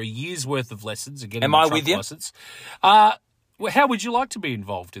after a year's worth of lessons and getting Am my I truck with you? license. How would you like to be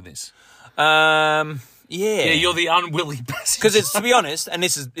involved in this? Yeah, you're the unwilling passenger. Because it's, to be honest, and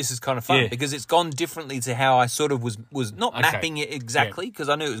this is kind of fun because it's gone differently to how I sort of was not mapping it exactly because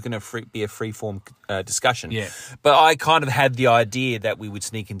I knew it was going to be a free form discussion. Yeah, but I kind of had the idea that we would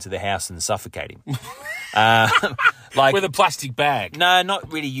sneak into the house and suffocate him. Like with a plastic bag. No,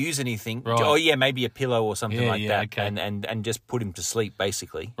 not really use anything. Right. Oh yeah, maybe a pillow or something like that, okay. and just put him to sleep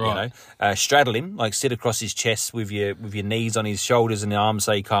basically. Right. You know, straddle him, like sit across his chest with your knees on his shoulders and the arms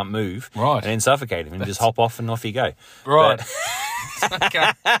so he can't move. Right. And then suffocate him and just hop off and off you go. Right.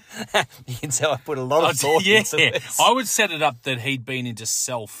 But you can tell I put a lot of thought into this. I would set it up that he'd been into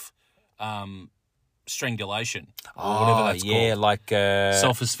self strangulation or whatever that's called. Like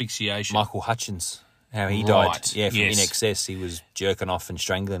Self asphyxiation. Michael Hutchins. How he Right, died. Yeah, from yes. In Excess, he was jerking off and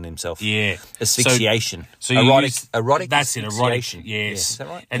strangling himself. Yeah. Asphyxiation. So you erotic that's it, erotic. asphyxiation. Yes. Yeah, is that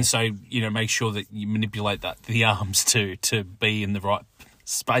right? And so, make sure that you manipulate the arms to be in the right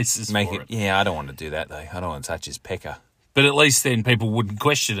spaces Make for it. it. Yeah, I don't want to do that though. I don't want to touch his pecker. But at least then people wouldn't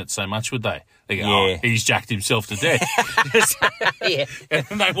question it so much, would they? They go, Yeah. oh, he's jacked himself to death. Yeah.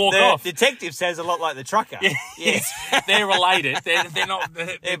 And they walk The off. detective sounds a lot like the trucker. Yeah. Yes, they're related. They're not.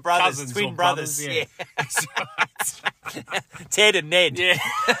 They're brothers, cousins twin or brothers. Yeah. Ted and Ned. Yeah.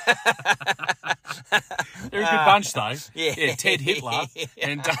 They're a good bunch, though. Yeah. Ted Hitler.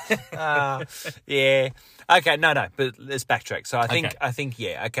 And Yeah. Okay. No. But let's backtrack. So I think.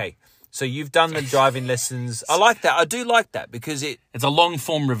 Yeah. Okay. So you've done the driving lessons. I like that. I do like that because it's a long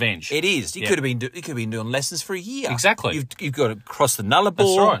form revenge. It is. You Yeah. could have been doing lessons for a year. Exactly. You've got to cross the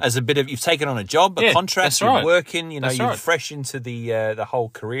Nullarbor right. as a bit of. You've taken on a job, a Yeah, contract. that's You're right. working. That's you're right. fresh into the whole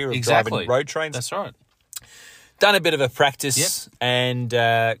career of Exactly. driving road trains. That's right. Done a bit of a practice and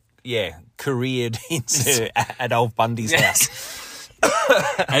careered into Adolf Bundy's house.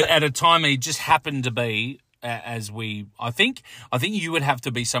 At a time he just happened to be, I think you would have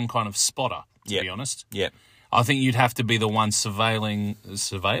to be some kind of spotter. To be honest. Yeah. I think you'd have to be the one surveilling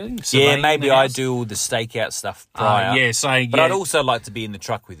Yeah, maybe the I house. do all the stakeout stuff prior. But I'd also like to be in the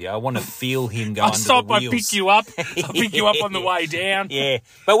truck with you. I want to feel him go I'll under stop. the I wheels. pick you up. I'll pick you up on the way down. Yeah,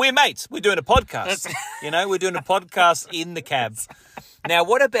 but we're mates. We're doing a podcast. We're doing a podcast in the cab. Now,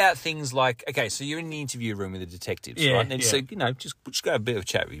 what about things like, okay, so you're in the interview room with the detectives, right? And so, just go a bit of a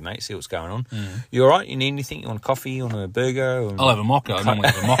chat with you, mate, see what's going on. You all right? You need anything? You want a coffee? You want a burger? Or I'll have a mocha. I normally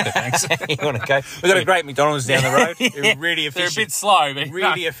have a mocha, thanks. you want to go? We've got a great McDonald's down the road. They're really They're efficient. a bit slow, but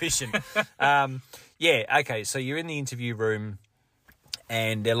Really efficient. Okay, so you're in the interview room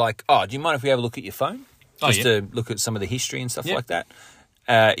and they're like, oh, do you mind if we have a look at your phone? Just to look at some of the history and stuff like that.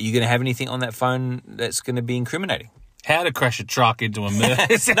 Are you going to have anything on that phone that's going to be incriminating? How to crash a truck into a murder.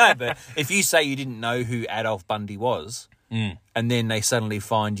 No, but if you say you didn't know who Adolf Bundy was and then they suddenly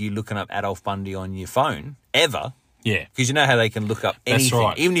find you looking up Adolf Bundy on your phone, ever, Yeah. because you know how they can look up anything,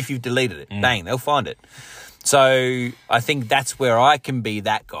 right. even if you've deleted it, bang, they'll find it. So I think that's where I can be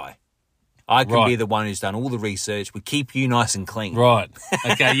that guy. I can be the one who's done all the research. We keep you nice and clean. Right.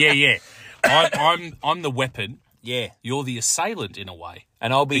 Okay, yeah. I'm the weapon. Yeah. You're the assailant in a way.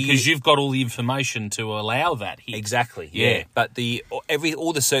 And I'll be... Because you've got all the information to allow that hit. Exactly, Yeah. But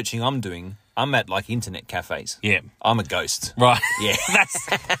all the searching I'm doing, I'm at like internet cafes. Yeah. I'm a ghost. Right. Yeah.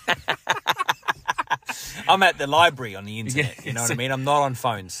 I'm at the library on the internet, you know what I mean? I'm not on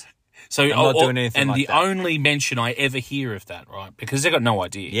phones. So I'm not doing anything and like the that. only mention I ever hear of that, right? Because they've got no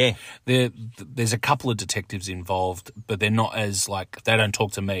idea. Yeah. There's a couple of detectives involved, but they're not as they don't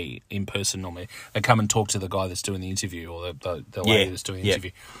talk to me in person normally. They come and talk to the guy that's doing the interview or the lady that's doing the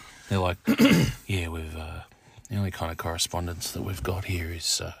interview. They're like, yeah, we've the only kind of correspondence that we've got here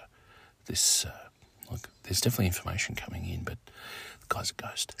is this. Look, there's definitely information coming in, but the guy's a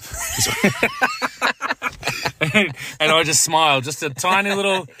ghost. And I just smile, just a tiny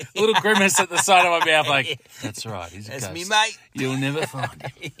little grimace at the side of my mouth, like, that's right, he's a That's ghost. me, mate. You'll never find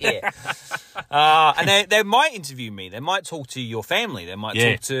him. Yeah. And they might interview me. They might talk to your family. They might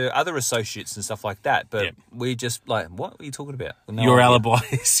talk to other associates and stuff like that. But we just like, what are you talking about? No Your idea. alibi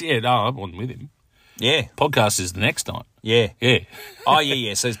is, no, I wasn't with him. Yeah. Podcast is the next night. Yeah. Yeah. Oh,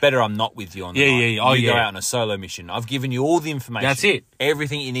 yeah. So it's better I'm not with you on the night. yeah. Oh, you go yeah. out on a solo mission. I've given you all the information. That's it.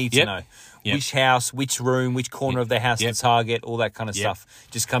 Everything you need to know. Yep. Which house, which room, which corner of the house to target, all that kind of Yep. stuff.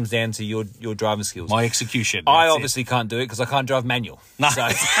 Just comes down to your driving skills. My execution. I that's obviously can't do it because I can't drive manual. No. So,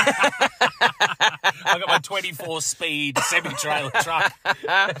 I got my 24-speed semi-trailer truck.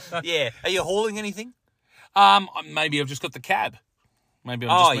 yeah. Are you hauling anything? Maybe I've just got the cab. Maybe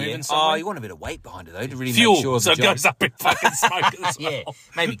I'm just moving somewhere. Oh, you want a bit of weight behind it, though, to really Fuel, make sure so the it goes up in fucking smoke as well. Yeah.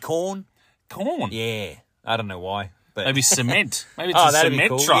 Maybe corn. Corn. Yeah. I don't know why. But Maybe cement. Maybe it's a that'd be cement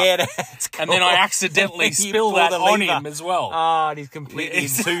cool. truck. Yeah, that's cool. And then I accidentally You spill pull that the on lever. him as well. Oh, and he's completely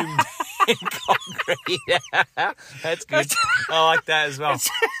entombed in concrete. That's good. I like that as well.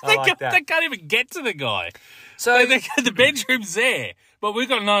 I like that. They can't even get to the guy. So, The bedroom's there, but we've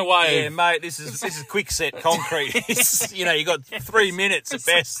got no way. yeah, mate, this is quickset concrete. You got 3 minutes at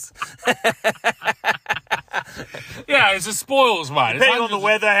best. Yeah, it's a spoils, mate. Depending on the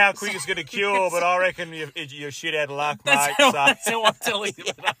weather, how quick it's going to cure, but I reckon you're shit out of luck, mate. That's how I'm telling you.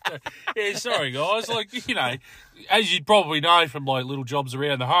 Yeah, sorry, guys. Like, you know, as you'd probably know from, like, little jobs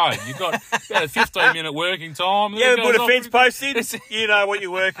around the home, you've got about a 15-minute working time. Yeah, put a fence post in. You know what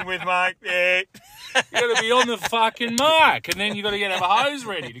you're working with, mate. Yeah. You got to be on the fucking mark, and then you got to have a hose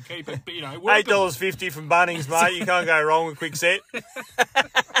ready to keep it, you know, working. $8.50 from Bunnings, mate. You can't go wrong with Quickset.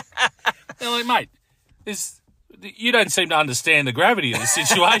 They're like, mate, you don't seem to understand the gravity of the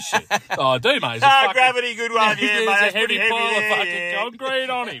situation. Oh, I do, mate. Gravity, good one. Yeah, mate. There's a heavy pile of fucking concrete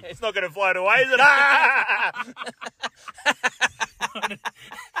on him. It's not going to float away, is it?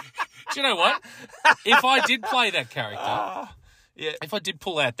 Do you know what? If I did play that character, if I did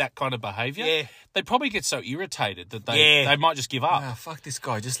pull out that kind of behaviour, they'd probably get so irritated that they might just give up. Oh, fuck this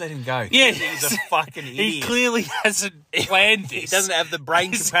guy. Just let him go. Yeah. He's a fucking idiot. He clearly hasn't planned this. He doesn't have the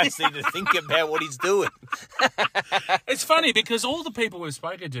brain capacity to think about what he's doing. It's funny because all the people we've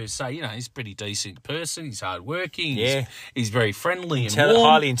spoken to say, you know, he's a pretty decent person, he's hardworking, he's very friendly and warm.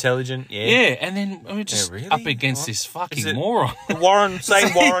 Highly intelligent, Yeah, and then we're just up against this fucking moron. Warren,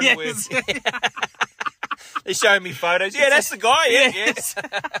 same Warren with... They're showing me photos. Yeah, that's the guy. Yeah, yes.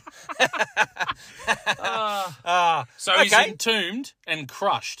 So he's entombed and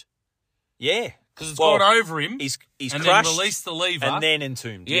crushed. Yeah. Because it's gone over him. He's and crushed. Then released the lever. And then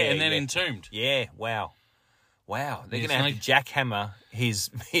entombed. Yeah, and then entombed. Yeah, wow. They're going to have to jackhammer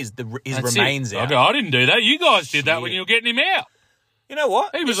his remains out. I didn't do that. You guys did that when you were getting him out. You know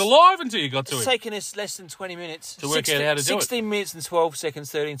what? He was alive until you got to him. It's taken us less than 20 minutes. To work out how to do it. 16 minutes and 12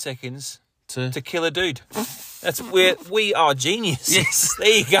 seconds, 13 seconds. To kill a dude. That's where we are geniuses. Yes.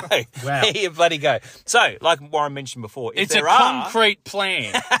 There you go. Wow. There you bloody go. So, like Warren mentioned before, it's a concrete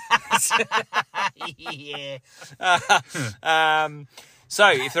plan. Yeah. So,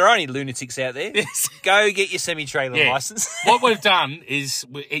 if there are any lunatics out there, go get your semi-trailer license. What we've done is,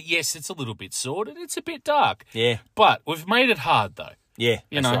 yes, it's a little bit sordid. It's a bit dark. Yeah. But we've made it hard, though. Yeah,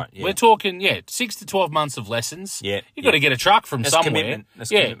 you that's know, right. Yeah. We're talking, 6 to 12 months of lessons. Yeah. You've got to get a truck from That's somewhere. Commitment. That's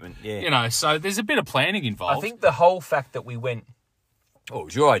commitment. Yeah. You know, so there's a bit of planning involved. I think the whole fact that we went, it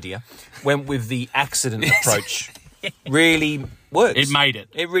was your idea, went with the accident approach really works. It made it.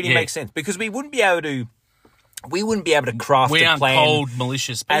 It really makes sense because we wouldn't be able to craft a plan cold,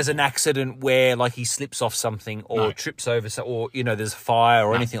 malicious people. as an accident where like he slips off something or trips over or there's a fire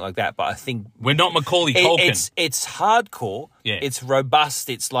or anything like that. But I think we're not Macaulay Culkin. It's hardcore. Yeah. It's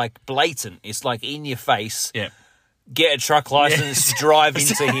robust. It's like blatant. It's like in your face. Yeah. Get a truck license, drive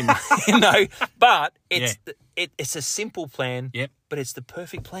into him. But it's a simple plan. Yep. But it's the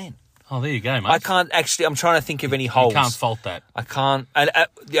perfect plan. Oh, there you go, mate. I can't actually. I'm trying to think of any holes. You can't fault that. I can't.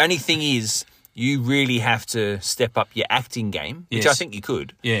 The only thing is, you really have to step up your acting game, which I think you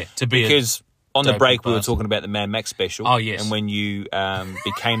could. Yeah, to be because on the break we were talking about the Mad Max special. Oh yes, and when you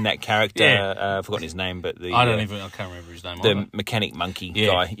became that character, I've forgotten his name, but I can't remember his name. The mechanic monkey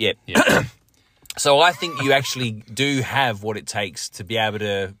guy. Yeah. So I think you actually do have what it takes to be able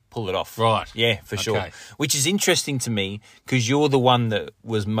to pull it off. Right. Yeah, for sure. Which is interesting to me because you're the one that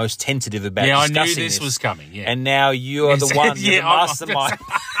was most tentative about discussing I knew this was coming, And now you're the one, you're the mastermind.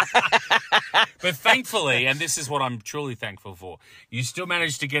 But thankfully, and this is what I'm truly thankful for, you still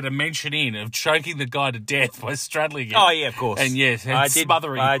managed to get a mention in of choking the guy to death by straddling him. Oh, yeah, of course. And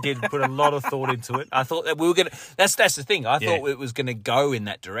smothering him. I did put a lot of thought into it. I thought that we were going to... That's the thing. I thought it was going to go in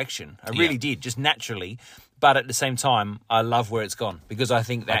that direction. I really did, just naturally. But at the same time, I love where it's gone because I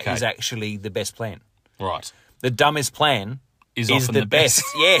think that is actually the best plan. Right. The dumbest plan is often the best.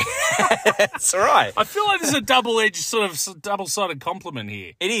 Yeah. That's right. I feel like there's a double-edged double-sided compliment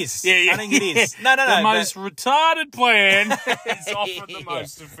here. It is. Yeah. I think it is. No. The most retarded plan is often the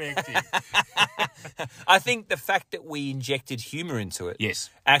most effective. I think the fact that we injected humour into it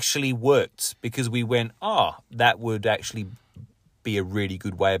actually worked because we went, that would actually be a really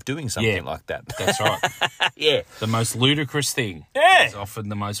good way of doing something like that. That's right. The most ludicrous thing is often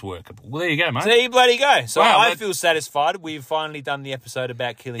the most workable. Well, there you go, mate. There you bloody go. So I feel satisfied. We've finally done the episode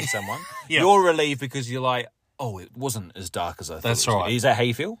about killing someone. You're relieved because you're like, it wasn't as dark as I thought. That's right. Is that how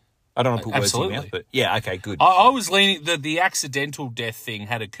you feel? I don't want to put words in your mouth, but okay, good. I was leaning the accidental death thing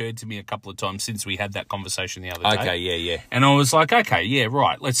had occurred to me a couple of times since we had that conversation the other day. Okay, yeah. And I was like, okay,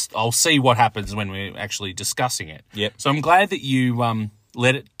 right. I'll see what happens when we're actually discussing it. Yep. So I'm glad that you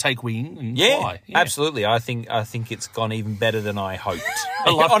let it take wing and fly. Yeah, absolutely. I think it's gone even better than I hoped.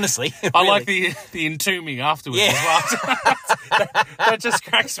 Honestly, I like the entombing afterwards as well. that just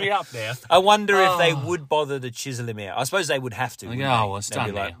cracks me up now. I wonder if they would bother to chisel him out. I suppose they would have to. Like, wouldn't they? well, it's They'd done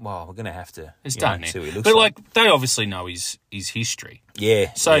be now. like, well, we're going to have to. It's done see what he now. looks But like. they obviously know his history.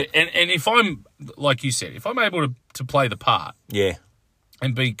 Yeah. So yeah. and if I'm like you said, if I'm able to play the part, Yeah.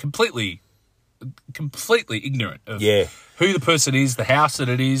 and be completely ignorant of who the person is, the house that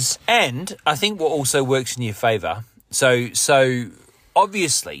it is. And I think what also works in your favour, so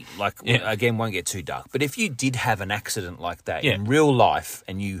obviously, again, won't get too dark, but if you did have an accident like that in real life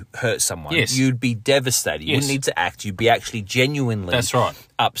and you hurt someone, you'd be devastated. You wouldn't need to act. You'd be actually genuinely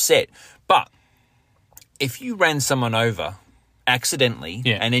upset. But if you ran someone over accidentally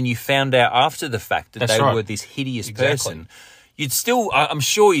and then you found out after the fact that they were this hideous person, you'd still, I'm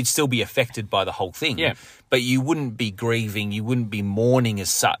sure you'd still be affected by the whole thing. Yeah. But you wouldn't be grieving, you wouldn't be mourning as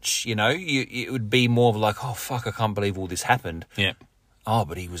such, you know? It would be more of like, oh, fuck, I can't believe all this happened. Yeah. Oh,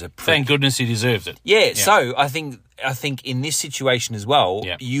 but he was a prick. Thank goodness he deserves it. Yeah, so I think in this situation as well,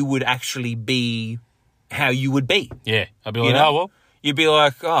 you would actually be how you would be. Yeah. I'd be like, oh, well. You'd be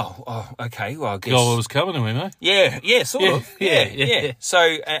like, oh, okay, well, I guess. God, what was coming to him, eh? Yeah, sort of. Yeah. Yeah. So,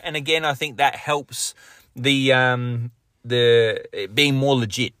 and again, I think that helps the being more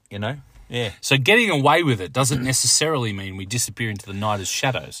legit, you know? Yeah. So getting away with it doesn't necessarily mean we disappear into the night as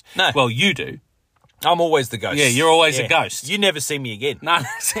shadows. No. Well, you do. I'm always the ghost. Yeah, you're always a ghost. You never see me again. No.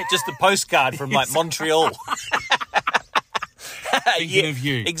 Just a postcard from, like, Montreal. Thinking of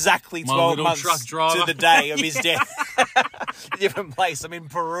you. Exactly My 12 little months truck driver. to the day of his death. Different place. I'm in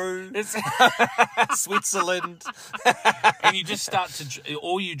Peru, Switzerland. And you just start to,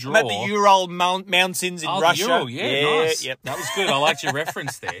 all you draw. I'm at the Ural mountains in Russia. The Ural, nice. Yep. That was good. I liked your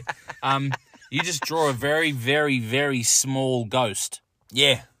reference there. You just draw a very, very, very small ghost.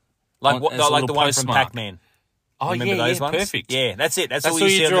 Yeah. Like the one postmark. from Pac-Man. Oh, Remember those ones? Perfect. Yeah, that's it. That's all all you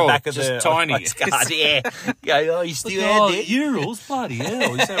see draw. on the back of just the tiny. postcard. Yeah. Oh, you still out there? Urals, bloody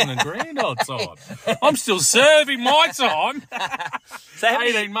hell. He's having a grand old time. I'm still serving my time. So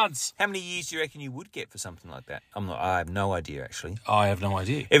 18 months. How many years do you reckon you would get for something like that? I have no idea, actually. I have no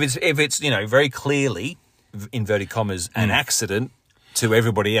idea. If it's very clearly, inverted commas, an accident to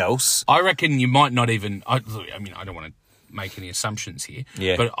everybody else. I reckon you might not even... I don't want to make any assumptions here.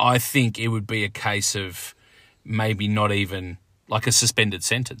 Yeah. But I think it would be a case of maybe not even like a suspended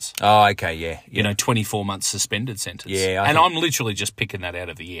sentence. Oh, okay, yeah. You know, 24 months suspended sentence. Yeah, I'm literally just picking that out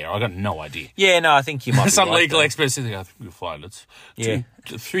of the air. I got no idea. Yeah, no, I think you might be Some right, legal though. experts think, I think we're fine. It's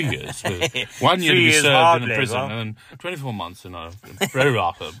 3 years. 1 year 3 to be years served hard, in a prison well. and 24 months in a very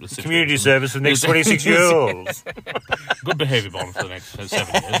rough Community service for the next 26 years. Good behaviour bond for the next 7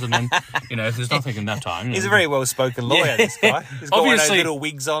 years. And then, if there's nothing in that time. He's a very well-spoken lawyer, this guy. He's got one of those little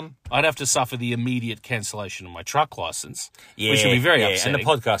wigs on. I'd have to suffer the immediate cancellation of my truck licence, which would be very upsetting. And the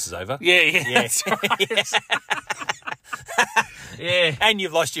podcast is over. Yeah. That's right. Yeah. And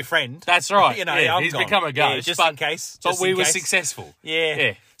you've lost your friend. That's right. I'm he's gone. become a ghost. Yeah, just in case. But Just we in were case. successful.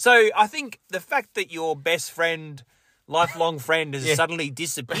 Yeah. So I think the fact that your best friend, lifelong friend, has suddenly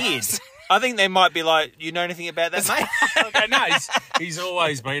disappeared, I think they might be like, you know anything about that, mate? Okay, no, he's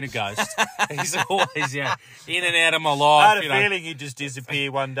always been a ghost. He's always, in and out of my life. I had a feeling he'd just disappear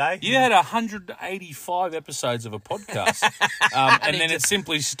one day. You had 185 episodes of a podcast, and then it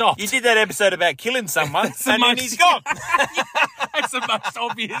simply stopped. You did that episode about killing someone, and then he's gone. That's the most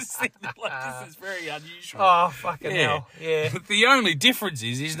obvious thing. This is very unusual. Oh, fucking hell. Yeah. The only difference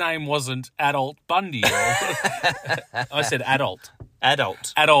is his name wasn't Adolf Bundy. I said adult.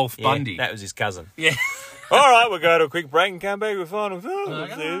 Adolf Bundy. That was his cousin. Yeah. All right, we'll go to a quick break and come back with final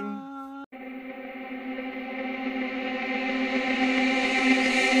thoughts.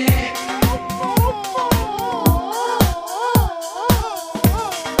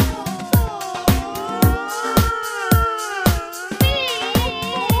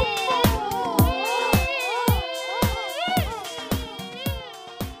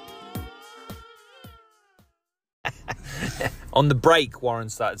 On the break, Warren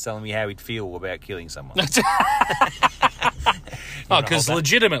started telling me how he'd feel about killing someone. Because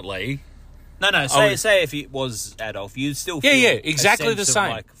legitimately... No. Say if it was Adolf, you'd still feel exactly the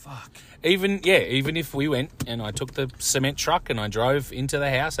same. Like, fuck. Even if we went and I took the cement truck and I drove into the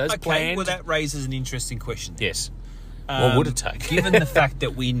house as planned... well, that raises an interesting question. Yes. What would it take? Given the fact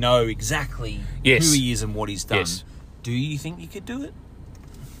that we know exactly who he is and what he's done, do you think you could do it?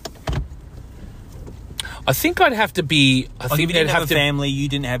 I think I'd have to be... If you didn't have a family, you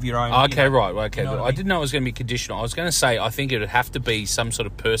didn't have your own... Okay, right. Okay, know what I I mean? didn't know it was going to be conditional. I was going to say I think it would have to be some sort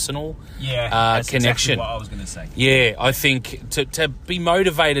of personal that's connection. exactly what I was going to say. Yeah, I think to be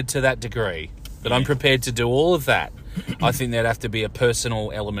motivated to that degree that I'm prepared to do all of that I think there'd have to be a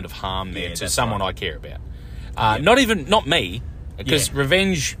personal element of harm there to that's someone right. I care about. Not me, because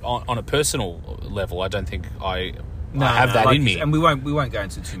revenge on a personal level, I don't think I have that in me. And we won't go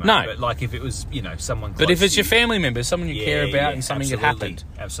into too much. No. But like if it was, someone close But if it's to your you, family member, someone you care about, and something had happened,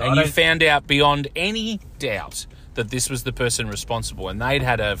 and you found out beyond any doubt that this was the person responsible, and they'd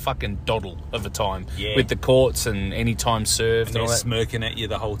had a fucking doddle of a time with the courts and any time served, and they're all that. smirking at you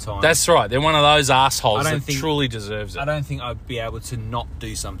the whole time. That's right. They're one of those assholes that truly deserves it. I don't think I'd be able to not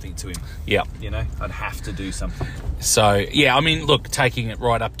do something to him. Yeah. I'd have to do something. So, yeah, I mean, look, taking it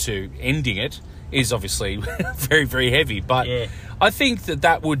right up to ending it is obviously very, very heavy, but I think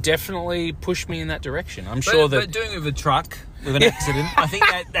that would definitely push me in that direction. I'm sure that... But doing it with a truck, with an accident, I think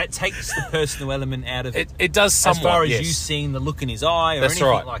that takes the personal element out of it. It does somewhat, as far as you seeing the look in his eye or anything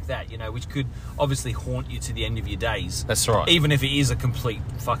right. like that, which could obviously haunt you to the end of your days. That's right. Even if it is a complete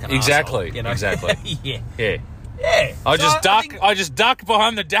fucking Exactly, asshole, exactly. Yeah. Yeah. I just duck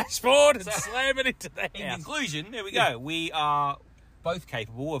behind the dashboard and slam it into the house. In conclusion, there we go. We are both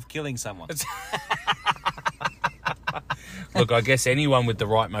capable of killing someone. Look, I guess anyone with the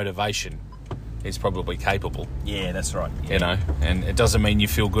right motivation is probably capable. Yeah, that's right. Yeah. And it doesn't mean you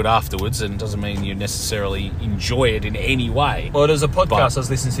feel good afterwards, and it doesn't mean you necessarily enjoy it in any way. Well, there's a podcast I was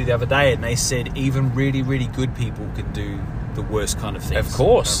listening to the other day, and they said even really, really good people can do the worst kind of things. Of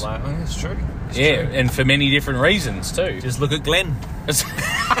course. And I'm like, it's true. It's true. And for many different reasons too. Just look at Glenn.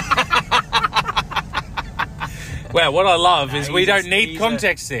 Well, what I love is we don't need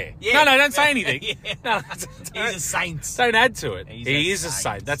context there. Yeah. No, don't say anything. No, he's a saint. Don't add to it. He is a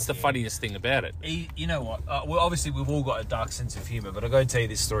saint. That's the funniest thing about it. You know what? Well, obviously, we've all got a dark sense of humour, but I'll go and tell you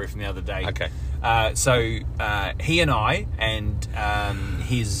this story from the other day. Okay. So he and I and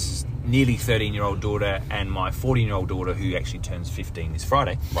his nearly 13-year-old daughter and my 14-year-old daughter, who actually turns 15 this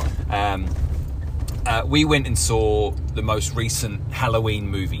Friday, we went and saw the most recent Halloween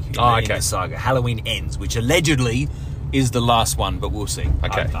movie in the saga, Halloween Ends, which allegedly is the last one, but we'll see.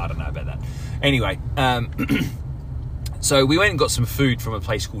 Okay. I don't know about that. Anyway, so we went and got some food from a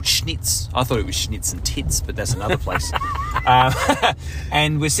place called Schnitz. I thought it was Schnitz and Tits, but that's another place.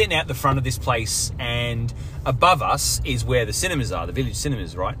 And we're sitting out the front of this place, and above us is where the cinemas are, the village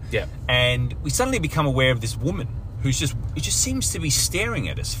cinemas, right? Yeah. And we suddenly become aware of this woman who's just seems to be staring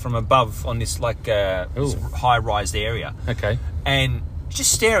at us from above on this this high-rise area. Okay. And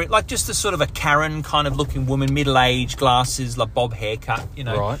just staring, like just a sort of a Karen kind of looking woman, middle-aged, glasses, like bob haircut,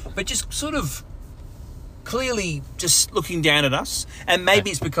 Right. But just sort of clearly just looking down at us. And maybe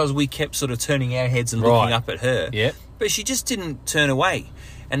it's because we kept sort of turning our heads and looking up at her. Yeah. But she just didn't turn away.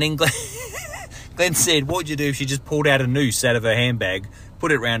 And then Glenn said, what would you do if she just pulled out a noose out of her handbag,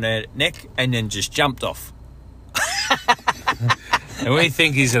 put it around her neck, and then just jumped off? And we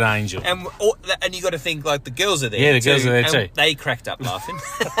think he's an angel. And you got to think, like, the girls are there. Yeah, the girls are there too. And they cracked up laughing.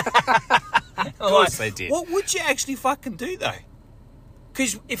 Of course they did. What would you actually fucking do, though?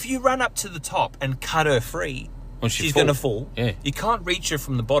 Because if you run up to the top and cut her free, she's going to fall. Yeah. You can't reach her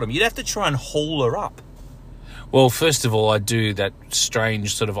from the bottom. You'd have to try and haul her up. Well, first of all, I do that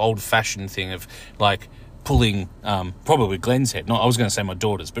strange sort of old-fashioned thing of, like, pulling probably Glenn's head. I was going to say my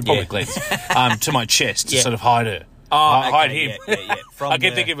daughter's, but probably Glenn's, to my chest to sort of hide her. Hide him. Yeah. I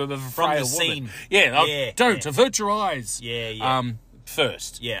can think of him as a frail scene. woman. Yeah, don't avert your eyes. Yeah.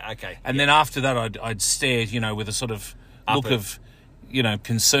 First. Yeah, okay. And then after that, I'd stare, with a sort of look of,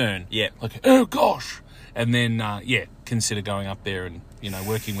 concern. Yeah. Like, oh gosh. And then, consider going up there and,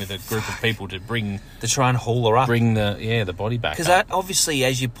 working with a group of people to try and haul her up. Bring the body back. Because obviously,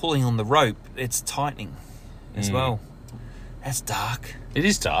 as you're pulling on the rope, it's tightening as well. That's dark. It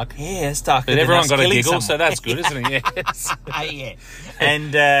is dark. Yeah, it's dark. But everyone got a giggle, so that's good, isn't it? Yes. Yeah.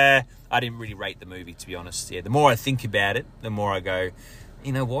 And I didn't really rate the movie, to be honest. Yeah, the more I think about it, the more I go,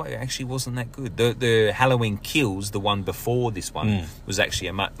 you know what? It actually wasn't that good. The Halloween Kills, the one before this one, was actually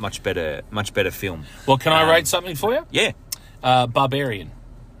a much better film. Well, can I rate something for you? Yeah. Barbarian.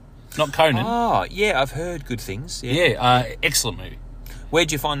 Not Conan. Oh, yeah, I've heard good things. Yeah, excellent movie.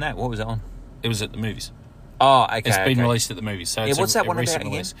 Where'd you find that? What was it on? It was at the movies. Oh, okay. It's been released at the movies. So what's that one about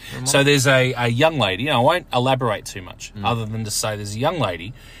again? So there's a young lady, I won't elaborate too much, other than to say there's a young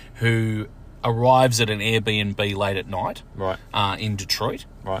lady who arrives at an Airbnb late at night, right, in Detroit,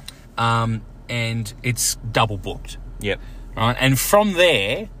 right, and it's double booked. Yep. Right, and from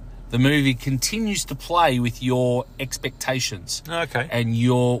there, the movie continues to play with your expectations. Okay. And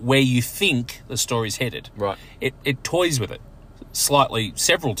where you think the story's headed. Right. It toys with it slightly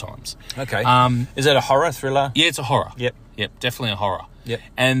several times. Okay. Is it a horror thriller? Yeah, it's a horror. Yep. Yep, definitely a horror. Yep.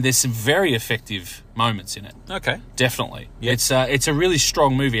 And there's some very effective moments in it. Okay. Definitely. Yep. It's a really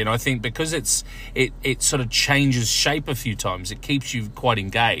strong movie, and I think because it sort of changes shape a few times, it keeps you quite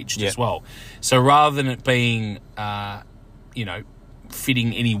engaged as well. So rather than it being,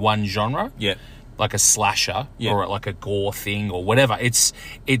 fitting any one genre, like a slasher or like a gore thing or whatever, it's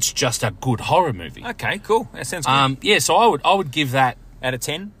just a good horror movie. Okay, cool. That sounds good. So I would give that out of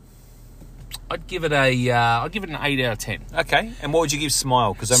 10. I'd give it an 8 out of 10. Okay, and what would you give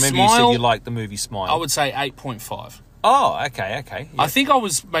Smile? Because I remember you said you liked the movie Smile. I would say 8.5. Oh, okay. Yep. I think I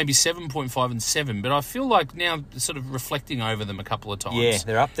was maybe 7.5 and 7, but I feel like now sort of reflecting over them a couple of times. Yeah,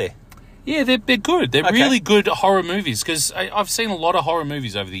 they're up there. Yeah, they're good. They're really good horror movies, because I've seen a lot of horror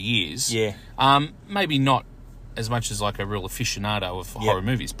movies over the years. Yeah. Maybe not as much as like a real aficionado of horror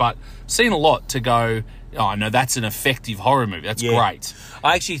movies, but seen a lot to go, oh, no, that's an effective horror movie. That's great.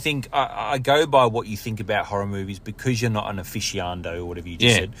 I actually think I go by what you think about horror movies because you're not an aficionado or whatever you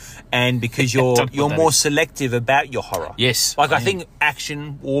just said, and because you're more selective about your horror. Yes. Like I think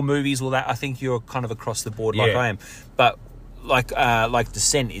action, war movies, all that, I think you're kind of across the board like I am. But like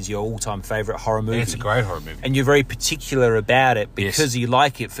Descent is your all-time favourite horror movie. Yeah, it's a great horror movie. And you're very particular about it because you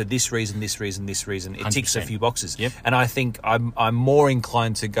like it for this reason, this reason, this reason. It 100%. Ticks a few boxes. Yep. And I think I'm more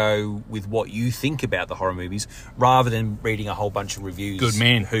inclined to go with what you think about the horror movies rather than reading a whole bunch of reviews. Good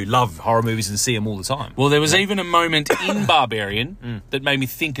man. Who love horror movies and see them all the time. Well, there was even a moment in Barbarian that made me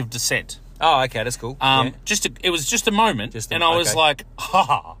think of Descent. Oh, okay, that's cool. It was just a moment, and I was like,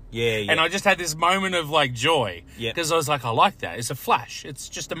 ha. Yeah. And I just had this moment of like joy because I was like, I like that. It's a flash. It's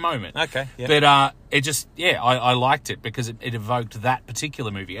just a moment. Okay. Yeah. But it just I liked it because it evoked that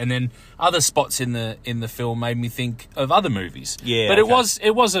particular movie, and then other spots in the film made me think of other movies. Yeah. But it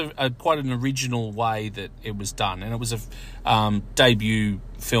was a quite an original way that it was done, and it was a debut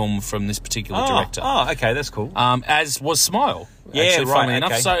film from this particular director. Oh, okay, that's cool. As was Smile. Yeah, actually, right. funnily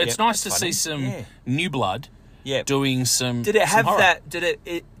enough. Okay. So it's nice to funny. see some new blood. Yeah. Doing some. Did it have horror. that?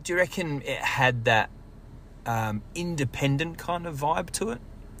 Do you reckon it had that independent kind of vibe to it?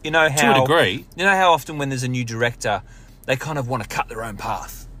 You know how to a degree. You know how often when there's a new director, they kind of want to cut their own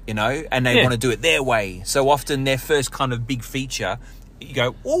path, and they want to do it their way. So often their first kind of big feature, you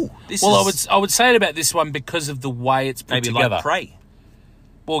go, oh, this. Well, I would say it about this one because of the way it's put together. Like Prey.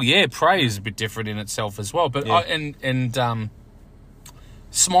 Well, yeah, Prey is a bit different in itself as well, but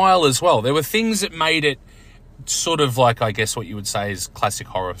Smile as well. There were things that made it sort of like, I guess what you would say is classic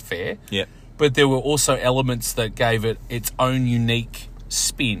horror fare. Yeah. But there were also elements that gave it its own unique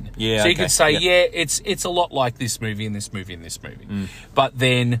spin. Yeah. So you could say, it's a lot like this movie and this movie and this movie. But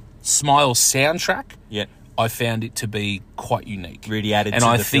then Smile's soundtrack, I found it to be quite unique. Really added and to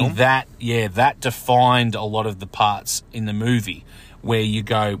I the think film. that defined a lot of the parts in the movie where you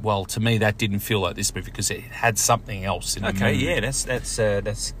go, well, to me that didn't feel like this movie because it had something else in the movie. Okay, yeah,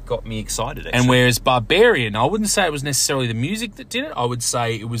 that's got me excited, actually. And whereas Barbarian, I wouldn't say it was necessarily the music that did it. I would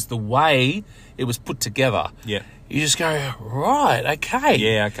say it was the way it was put together. Yeah. You just go, right, okay.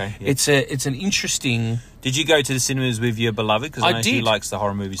 Yeah, okay. Yeah. It's an interesting... Did you go to the cinemas with your beloved? Because I know she likes the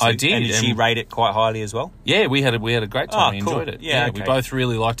horror movies too. I did. And did she rate it quite highly as well? Yeah, we had a great time. We cool. enjoyed it. Yeah, we both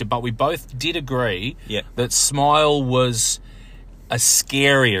really liked it. But we both did agree that Smile was a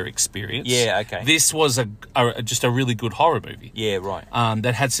scarier experience. Yeah, okay. This was just a really good horror movie. Yeah, right.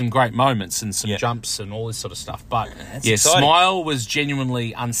 That had some great moments and some jumps and all this sort of stuff. But exciting. Smile was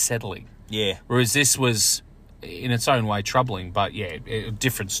genuinely unsettling. Yeah. Whereas this was, in its own way, troubling. But a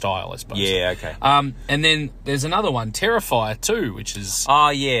different style, I suppose. Yeah, okay. And then there's another one, Terrifier 2, which is...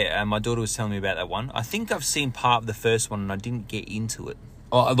 Oh, yeah. My daughter was telling me about that one. I think I've seen part of the first one and I didn't get into it.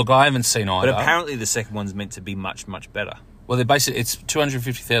 Oh, look, I haven't seen either. But apparently the second one's meant to be much, much better. Well, it's a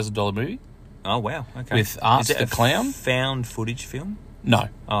 $250,000 movie. Oh, wow. Okay. With Art the Clown. Found footage film? No.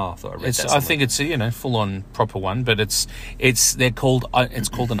 Oh, I thought I read that. I think it's a full-on proper one, but it's called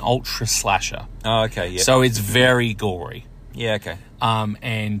an ultra slasher. Oh, okay, yeah. So it's very gory. Yeah, okay.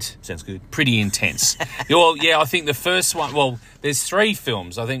 And sounds good. Pretty intense. Well, yeah, I think the first one. Well, there's 3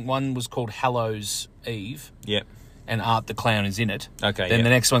 films. I think one was called Hallows Eve. Yep. And Art the Clown is in it. Okay. Then the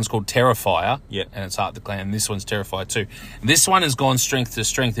next one's called Terrifier. Yep. And it's Art the Clown. And this one's Terrifier 2. And this one has gone strength to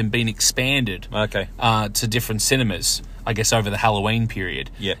strength and been expanded. Okay. To different cinemas, I guess, over the Halloween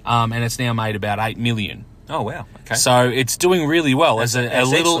period. Yeah. And it's now made about $8 million. Oh, wow. Okay. So it's doing really well. As a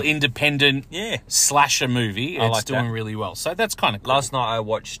little excellent. Independent slasher movie. It's doing really well. So that's kind of cool. Last night I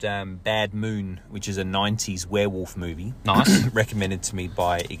watched Bad Moon, which is a 90s werewolf movie. Nice. Recommended to me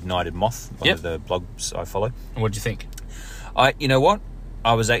by Ignited Moth, one of the blogs I follow. And what do you think? You know what?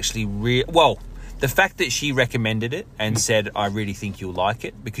 I was actually the fact that she recommended it and said, I really think you'll like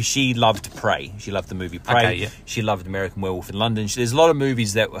it, because she loved Prey. She loved the movie Prey. Okay, yeah. She loved American Werewolf in London. There's a lot of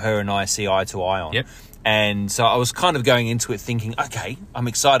movies that her and I see eye to eye on. Yep. And so I was kind of going into it thinking, okay, I'm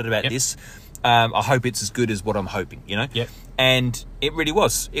excited about this. I hope it's as good as what I'm hoping, you know? Yep. And it really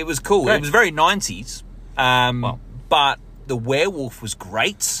was. It was cool. Great. It was very 90s. But the werewolf was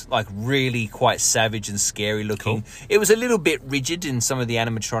great, like really quite savage and scary looking. Cool. It was a little bit rigid in some of the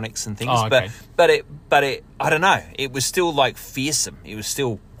animatronics and things, Oh, okay. but it I don't know. It was still like fearsome. It was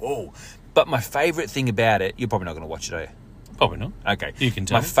still whoa. But my favourite thing about it, you're probably not going to watch it, are you? Probably not. Okay. You can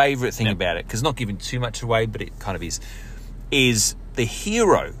tell My me. favourite thing about it, because not giving too much away, but it kind of is the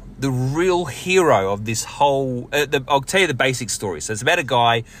hero, the real hero of this whole... I'll tell you the basic story. So it's about a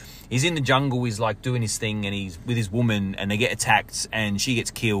guy, he's in the jungle, he's like doing his thing, and he's with his woman, and they get attacked, and she gets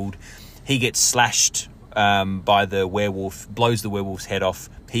killed. He gets slashed by the werewolf, blows the werewolf's head off.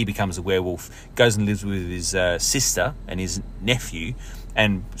 He becomes a werewolf, goes and lives with his sister and his nephew,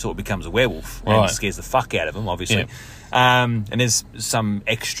 and sort of becomes a werewolf. Right. And scares the fuck out of him, obviously. Yeah. And there's some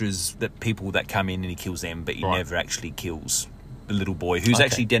extras people that come in and he kills them, but he never actually kills the little boy, who's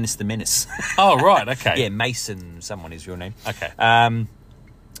actually Dennis the Menace. Oh, right, okay. Yeah, Mason, someone is your name. Okay.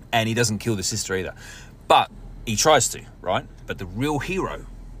 And he doesn't kill the sister either. But he tries to, right? But the real hero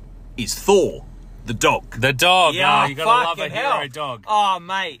is Thor, the dog. The dog. Yeah, Oh, you gotta love a fucking hero hell. dog. Oh,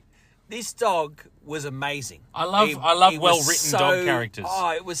 mate. This dog was amazing. I love It was well-written dog characters.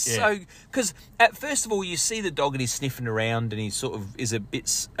 Oh, it was so... Because, first of all, you see the dog and he's sniffing around and he sort of is a bit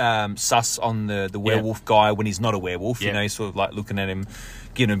sus on the werewolf guy when he's not a werewolf. You know, he's sort of like looking at him,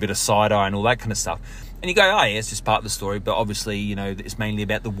 giving him a bit of side-eye and all that kind of stuff. And you go, oh, yeah, it's just part of the story. But obviously, you know, it's mainly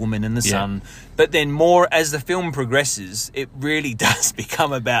about the woman and the son. But then more, as the film progresses, it really does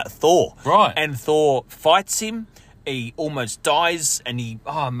become about Thor. Right. And Thor fights him. He almost dies, and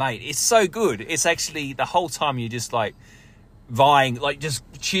oh, mate, it's so good. It's actually, the whole time you're just, like, vying, like, just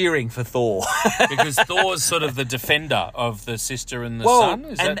cheering for Thor. Because Thor's sort of the defender of the sister and the son.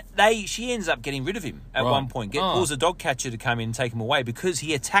 Is and that... she ends up getting rid of him at Right. one point. Calls a dog catcher to come in and take him away because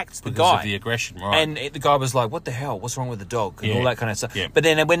he attacked the because guy. of the aggression, right? And the guy was like, what the hell? What's wrong with the dog? And all that kind of stuff. Yeah. But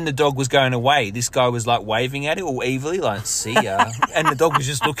then when the dog was going away, this guy was like waving at it all evilly, like, see ya. And the dog was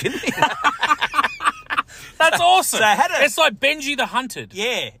just looking. That's awesome. So I had it's like Benji the Hunted.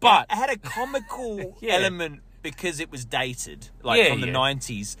 Yeah. But it had a comical element because it was dated, like Yeah, from the yeah.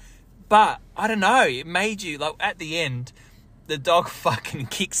 90s. But, I don't know, it made you, like, at the end... The dog fucking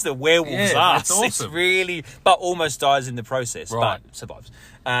kicks the werewolf's ass. that's awesome. It's really, but almost dies in the process, Right. but survives.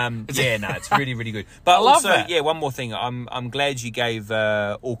 It's really, really good. But I love also, that. one more thing. I'm glad you gave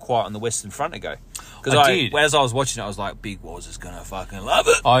All Quiet on the Western Front a go. Because I did. as I was watching it, I was like, Big Waz is gonna fucking love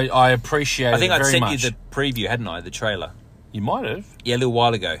it. I appreciate I think it I'd very sent much. you the preview, hadn't I? The trailer. You might have. Yeah, a little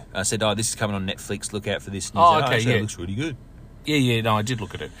while ago. I said, "Oh, this is coming on Netflix. Look out for this." And you Oh, said, okay, actually, yeah. it looks really good. Yeah, no, I did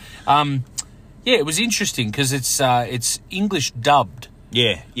look at it. Yeah, it was interesting because it's English dubbed.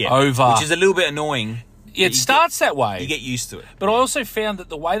 Yeah. Over. Which is a little bit annoying. Yeah, it starts that way. You get used to it. But I also found that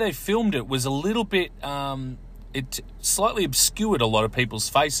the way they filmed it was a little bit... it slightly obscured a lot of people's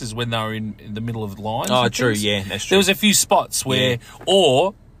faces when they were in the middle of the lines. Oh, and true, things. yeah, that's true. There was a few spots where...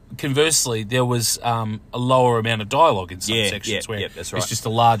 Or, conversely, there was a lower amount of dialogue in some sections where that's right. it's just a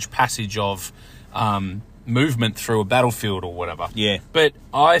large passage of... movement through a battlefield or whatever. Yeah. But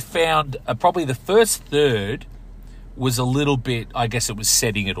I found probably the first third was a little bit, I guess it was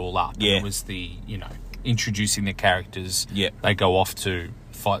setting it all up. Yeah. It was the, introducing the characters. Yeah. They go off to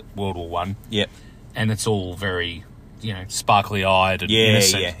fight World War One. Yep. And it's all very, sparkly-eyed and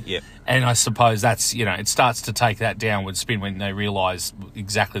innocent. Yeah. And I suppose that's, it starts to take that downward spin when they realise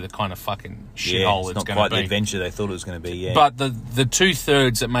exactly the kind of fucking shithole it's it's not going quite to be. the adventure they thought it was going to be, yeah. But the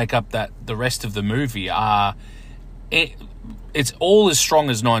 2/3 that make up the rest of the movie are... It's all as strong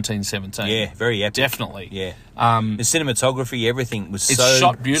as 1917. Yeah, very epic. Definitely. Yeah. The cinematography, everything was It's so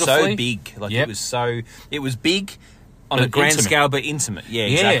shot beautifully. so big. Like Yep. it was big on But a grand intimate. scale, but intimate. Yeah,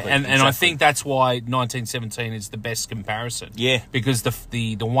 Yeah, exactly. and I think that's why 1917 is the best comparison. Yeah. Because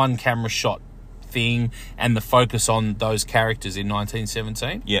the one camera shot thing and the focus on those characters in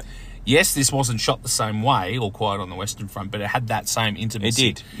 1917. Yeah. Yes, this wasn't shot the same way, All Quiet on the Western Front, but it had that same intimacy.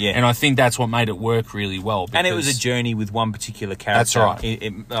 It did, yeah. And I think that's what made it work really well. And it was a because- journey with one particular character. That's right.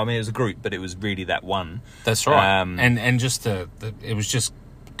 It was a group, but it was really that one. That's right. Um, and just it was just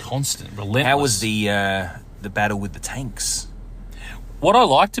constant, relentless. How was the battle with the tanks? What I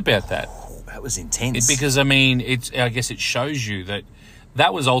liked about that, That was intense. because I guess it shows you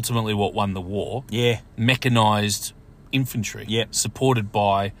that was ultimately what won the war. Yeah. Mechanized infantry. Yep. Supported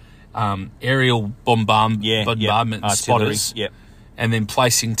by aerial bombardment Artillery. spotters. Yep. and then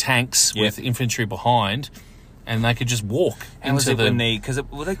placing tanks with infantry behind, and they could just walk into the...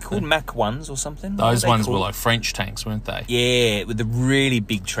 were they called Mach 1s or something? Those ones were like French tanks, weren't they? Yeah, with the really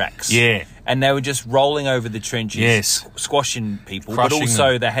big tracks. Yeah. And they were just rolling over the trenches, squashing people. Crushing but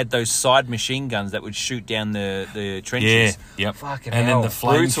also they had those side machine guns that would shoot down the trenches. Yeah, yep. Fucking and hell. then the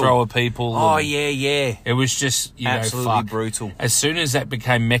flamethrower people. Oh, yeah. It was just, absolutely brutal. As soon as that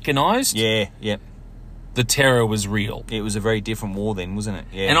became mechanised... Yeah. The terror was real. It was a very different war then, wasn't it?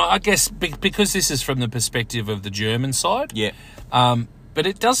 Yeah. And I guess because this is from the perspective of the German side, but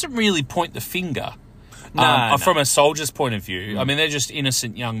it doesn't really point the finger. From a soldier's point of view. I mean, they're just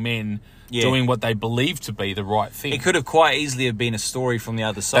innocent young men doing what they believe to be the right thing. It could have quite easily have been a story from the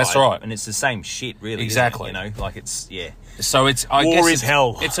other side. That's right. And it's the same shit, really. Exactly. Isn't it? Like it's, So it's... War is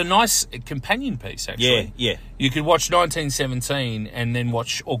hell. It's a nice companion piece, actually. Yeah. You could watch 1917 and then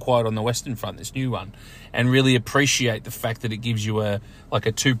watch All Quiet on the Western Front, this new one, and really appreciate the fact that it gives you a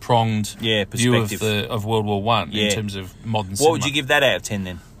two-pronged view of World War One in terms of modern cinema. What would you give that out of 10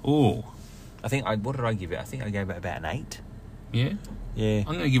 then? Ooh. What did I give it? I think I gave it about an 8. Yeah? Yeah.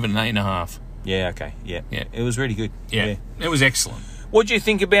 I'm going to give it an 8.5. Yeah, okay. Yeah. It was really good. Yeah. It was excellent. What do you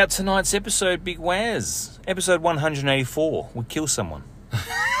think about tonight's episode, Big Waz? Episode 184, We Kill Someone.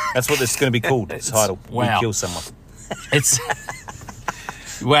 That's what this is going to be called, the title. Wow. We Kill Someone. It's...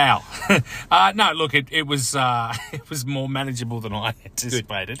 Wow. No, look, it was more manageable than I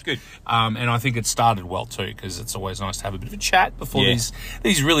anticipated. Good. And I think it started well too, because it's always nice to have a bit of a chat before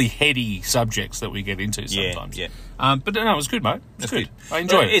these really heady subjects that we get into sometimes. Yeah. But no, it was good, mate. It's good. I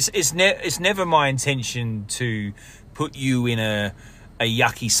enjoyed it. It's never my intention to put you in a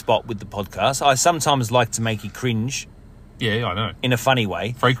yucky spot with the podcast. I sometimes like to make you cringe. Yeah, I know. In a funny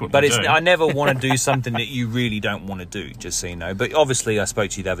way. Frequently. But I never want to do something that you really don't want to do, just so you know. But obviously I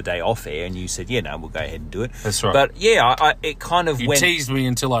spoke to you the other day off air and you said, we'll go ahead and do it. That's right. But it kind of went... You teased me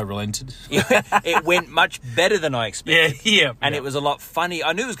until I relented. It went much better than I expected. Yeah. And it was a lot funny.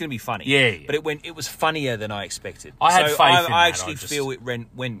 I knew it was going to be funny. Yeah. But it was funnier than I expected. I had faith in that. I actually feel it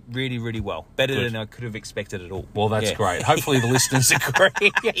went really, really well. Better than I could have expected at all. Well, that's great. Hopefully the listeners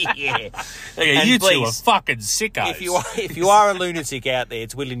agree. Yeah. Okay, you two are fucking sickos. If you are a lunatic out there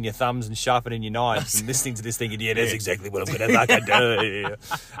twiddling your thumbs and sharpening your knives and listening to this thinking, that's exactly what I'm going to fucking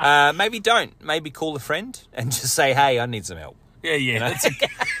do. Maybe don't. Maybe call a friend and just say, hey, I need some help. Yeah. You know?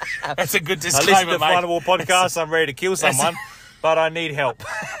 That's a good disclaimer, I listen to mate. Final War podcast, I'm ready to kill someone, but I need help.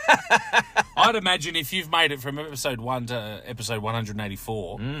 I'd imagine if you've made it from episode 1 to episode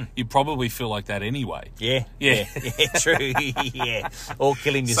 184, you probably feel like that anyway. Yeah, true. Yeah, or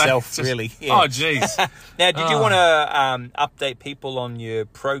killing yourself, really. Yeah. Oh, jeez. Now, did you want to update people on your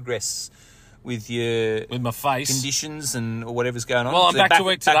progress with my face conditions and whatever's going on? Well, I'm back to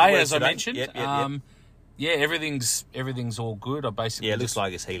work today, as I mentioned. Yep. Yeah, everything's all good. I basically it looks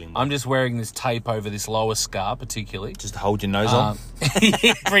like it's healing. I'm just wearing this tape over this lower scar, particularly. Just to hold your nose on?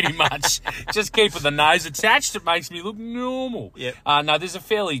 Yeah, pretty much. Just keeping the nose attached. It makes me look normal. Yep. No, there's a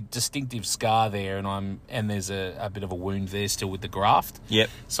fairly distinctive scar there, and there's a bit of a wound there still with the graft. Yep.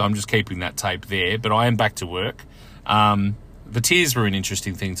 So I'm just keeping that tape there, but I am back to work. The tears were an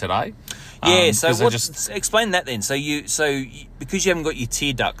interesting thing today. Yeah, explain that then. So because you haven't got your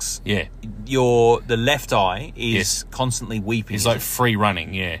tear ducts, the left eye is constantly weeping. It's like free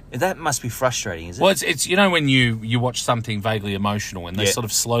running, yeah. That must be frustrating, is it? Well, it's when you watch something vaguely emotional and they sort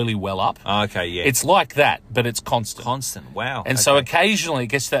of slowly well up. Oh, okay, yeah. It's like that, but it's constant. Constant, wow. And so occasionally it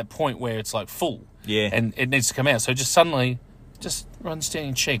gets to that point where it's like full. Yeah. And it needs to come out. So just suddenly... just runs down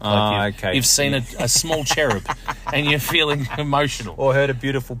your cheek like you've seen a small cherub and you're feeling emotional. Or heard a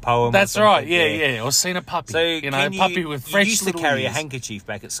beautiful poem. That's right, yeah. Or seen a puppy. So a puppy with fresh you used to carry a handkerchief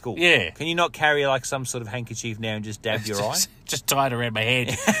back at school. Yeah. Can you not carry like some sort of handkerchief now and just dab your eye? Just tie it around my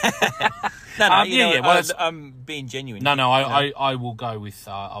head. No, I'm being genuine. No, I will go with,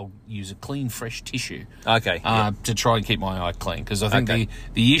 I'll use a clean, fresh tissue. Okay. To try and keep my eye clean. Because I think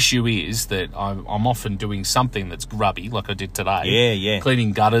the issue is that I'm often doing something that's grubby, like I did today. Yeah.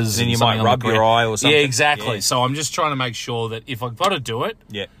 Cleaning gutters. And then you might rub your eye or something. Yeah, exactly. Yeah. So I'm just trying to make sure that if I've got to do it,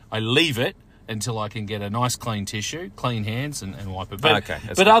 I leave it until I can get a nice clean tissue, clean hands, and wipe it.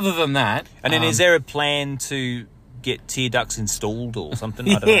 But other than that... And then is there a plan to get tear ducts installed or something?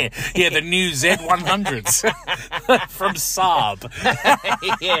 I don't know. Yeah, the new Z100s from Saab.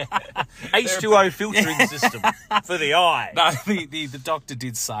 Yeah, H2O filtering system for the eye. No, the doctor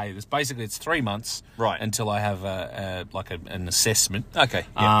did say this. Basically, it's 3 months until I have an assessment. Okay.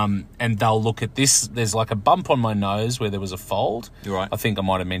 And they'll look at this. There's like a bump on my nose where there was a fold. You're right. I think I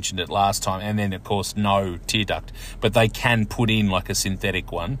might have mentioned it last time. And then, of course, no tear duct. But they can put in like a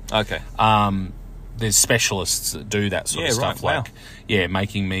synthetic one. Okay. there's specialists that do that sort of stuff. Right. Like,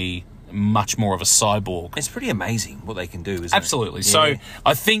 making me much more of a cyborg. It's pretty amazing what they can do, isn't it? Absolutely. So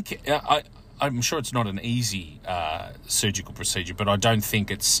I think I'm sure it's not an easy surgical procedure, but I don't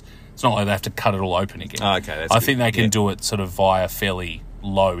think it's not like they have to cut it all open again. Oh, okay, that's I good. think they can do it sort of via fairly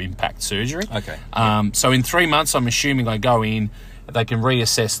low impact surgery. Okay. So in 3 months, I'm assuming I go in, they can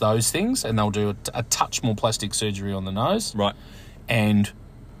reassess those things, and they'll do a touch more plastic surgery on the nose. Right. And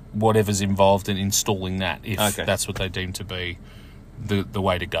whatever's involved in installing that, if that's what they deem to be the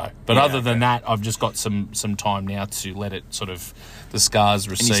way to go. But other than that, I've just got some time now to let it sort of, the scars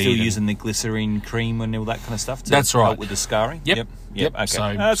recede. And you're still using the glycerine cream and all that kind of stuff to that's right. help with the scarring? Yep. Okay.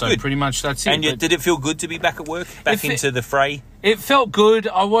 So good. pretty much that's it. And did it feel good to be back at work? Back into the fray? It felt good.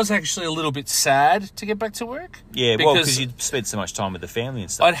 I was actually a little bit sad to get back to work. Yeah, because you'd spent so much time with the family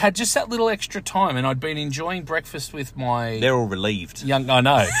and stuff. I'd had just that little extra time, and I'd been enjoying breakfast with my... They're all relieved. I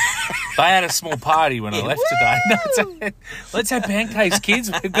know. They had a small party when I left today. Let's have pancakes,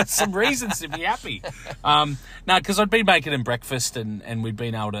 kids. We've got some reasons to be happy. No, because I'd been making them breakfast, and we'd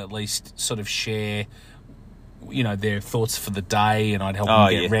been able to at least sort of share, their thoughts for the day, and I'd help them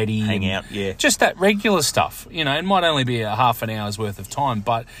get ready. Hang out, Just that regular stuff. It might only be a half an hour's worth of time,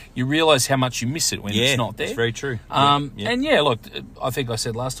 but you realise how much you miss it when it's not there. It's very true. And look, I think I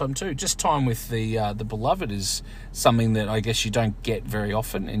said last time too, just time with the beloved is something that I guess you don't get very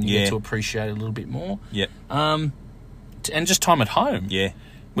often, and you get to appreciate a little bit more. Yeah. And just time at home. Yeah.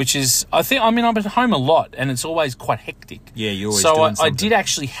 Which is, I'm at home a lot, and it's always quite hectic. Yeah, you're always doing something. So I did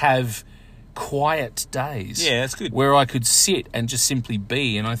actually have quiet days. Yeah, that's good. Where I could sit and just simply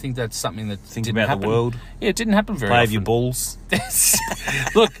be, and I think that's something that didn't happen. The world. Yeah, it didn't happen very often. Play with your balls.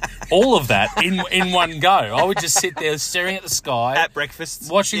 Look, all of that in one go. I would just sit there staring at the sky. At breakfast.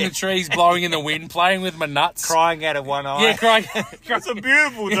 Watching the trees blowing in the wind, playing with my nuts. Crying out of one eye. Yeah, crying. It's a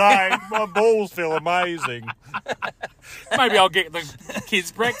beautiful day. My balls feel amazing. Maybe I'll get the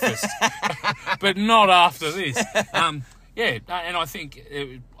kids breakfast. But not after this. And I think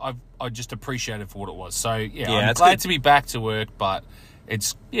I just appreciate it for what it was. So, I'm glad to be back to work, but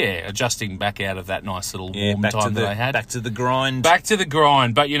it's, adjusting back out of that nice little warm time that I had. Back to the grind. Back to the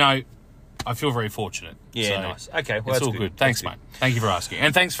grind. But, I feel very fortunate. Yeah, so nice. Okay, well, it's all good. Thanks, mate. Thank you for asking.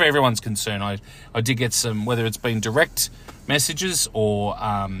 And thanks for everyone's concern. I did get some, whether it's been direct messages or...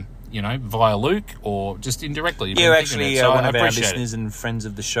 via Luke or just indirectly. Yeah, actually, one of our listeners and friends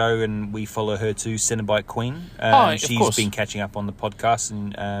of the show, and we follow her too, Cinnabite Queen. She's been catching up on the podcast,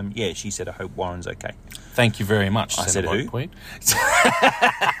 and she said, I hope Warren's okay. Thank you very much, I said who? Queen.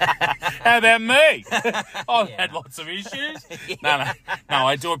 How about me? I've had lots of issues. No,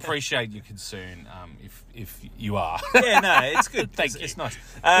 I do appreciate your concern, if you are. Yeah, no, it's good. Thank you. It's nice.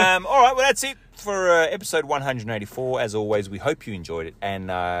 All right, well, that's it for episode 184. As always, we hope you enjoyed it, and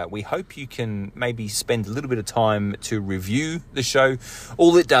we hope you can maybe spend a little bit of time to review the show.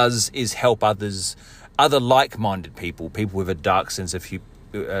 All it does is help other like-minded people with a dark sense of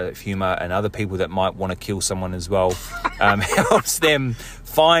humour, and other people that might want to kill someone as well. Helps them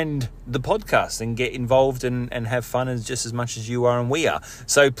find the podcast and get involved and have fun just as much as you are and we are.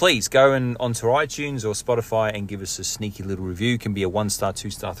 So please go onto iTunes or Spotify and give us a sneaky little review. It can be a 1-star,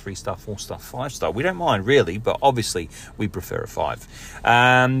 2-star, 3-star, 4-star, 5-star. We don't mind really, but obviously we prefer a 5.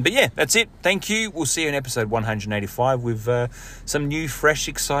 But yeah, that's it. Thank you. We'll see you in episode 185 with some new, fresh,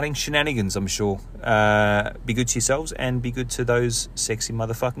 exciting shenanigans, I'm sure. Be good to yourselves and be good to those sexy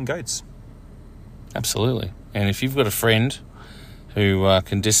motherfucking goats. Absolutely. And if you've got a friend who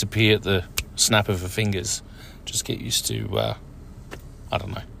can disappear at the snap of her fingers, just get used to, I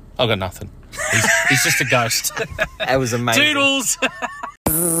don't know. I've got nothing. He's just a ghost. That was amazing. Doodles!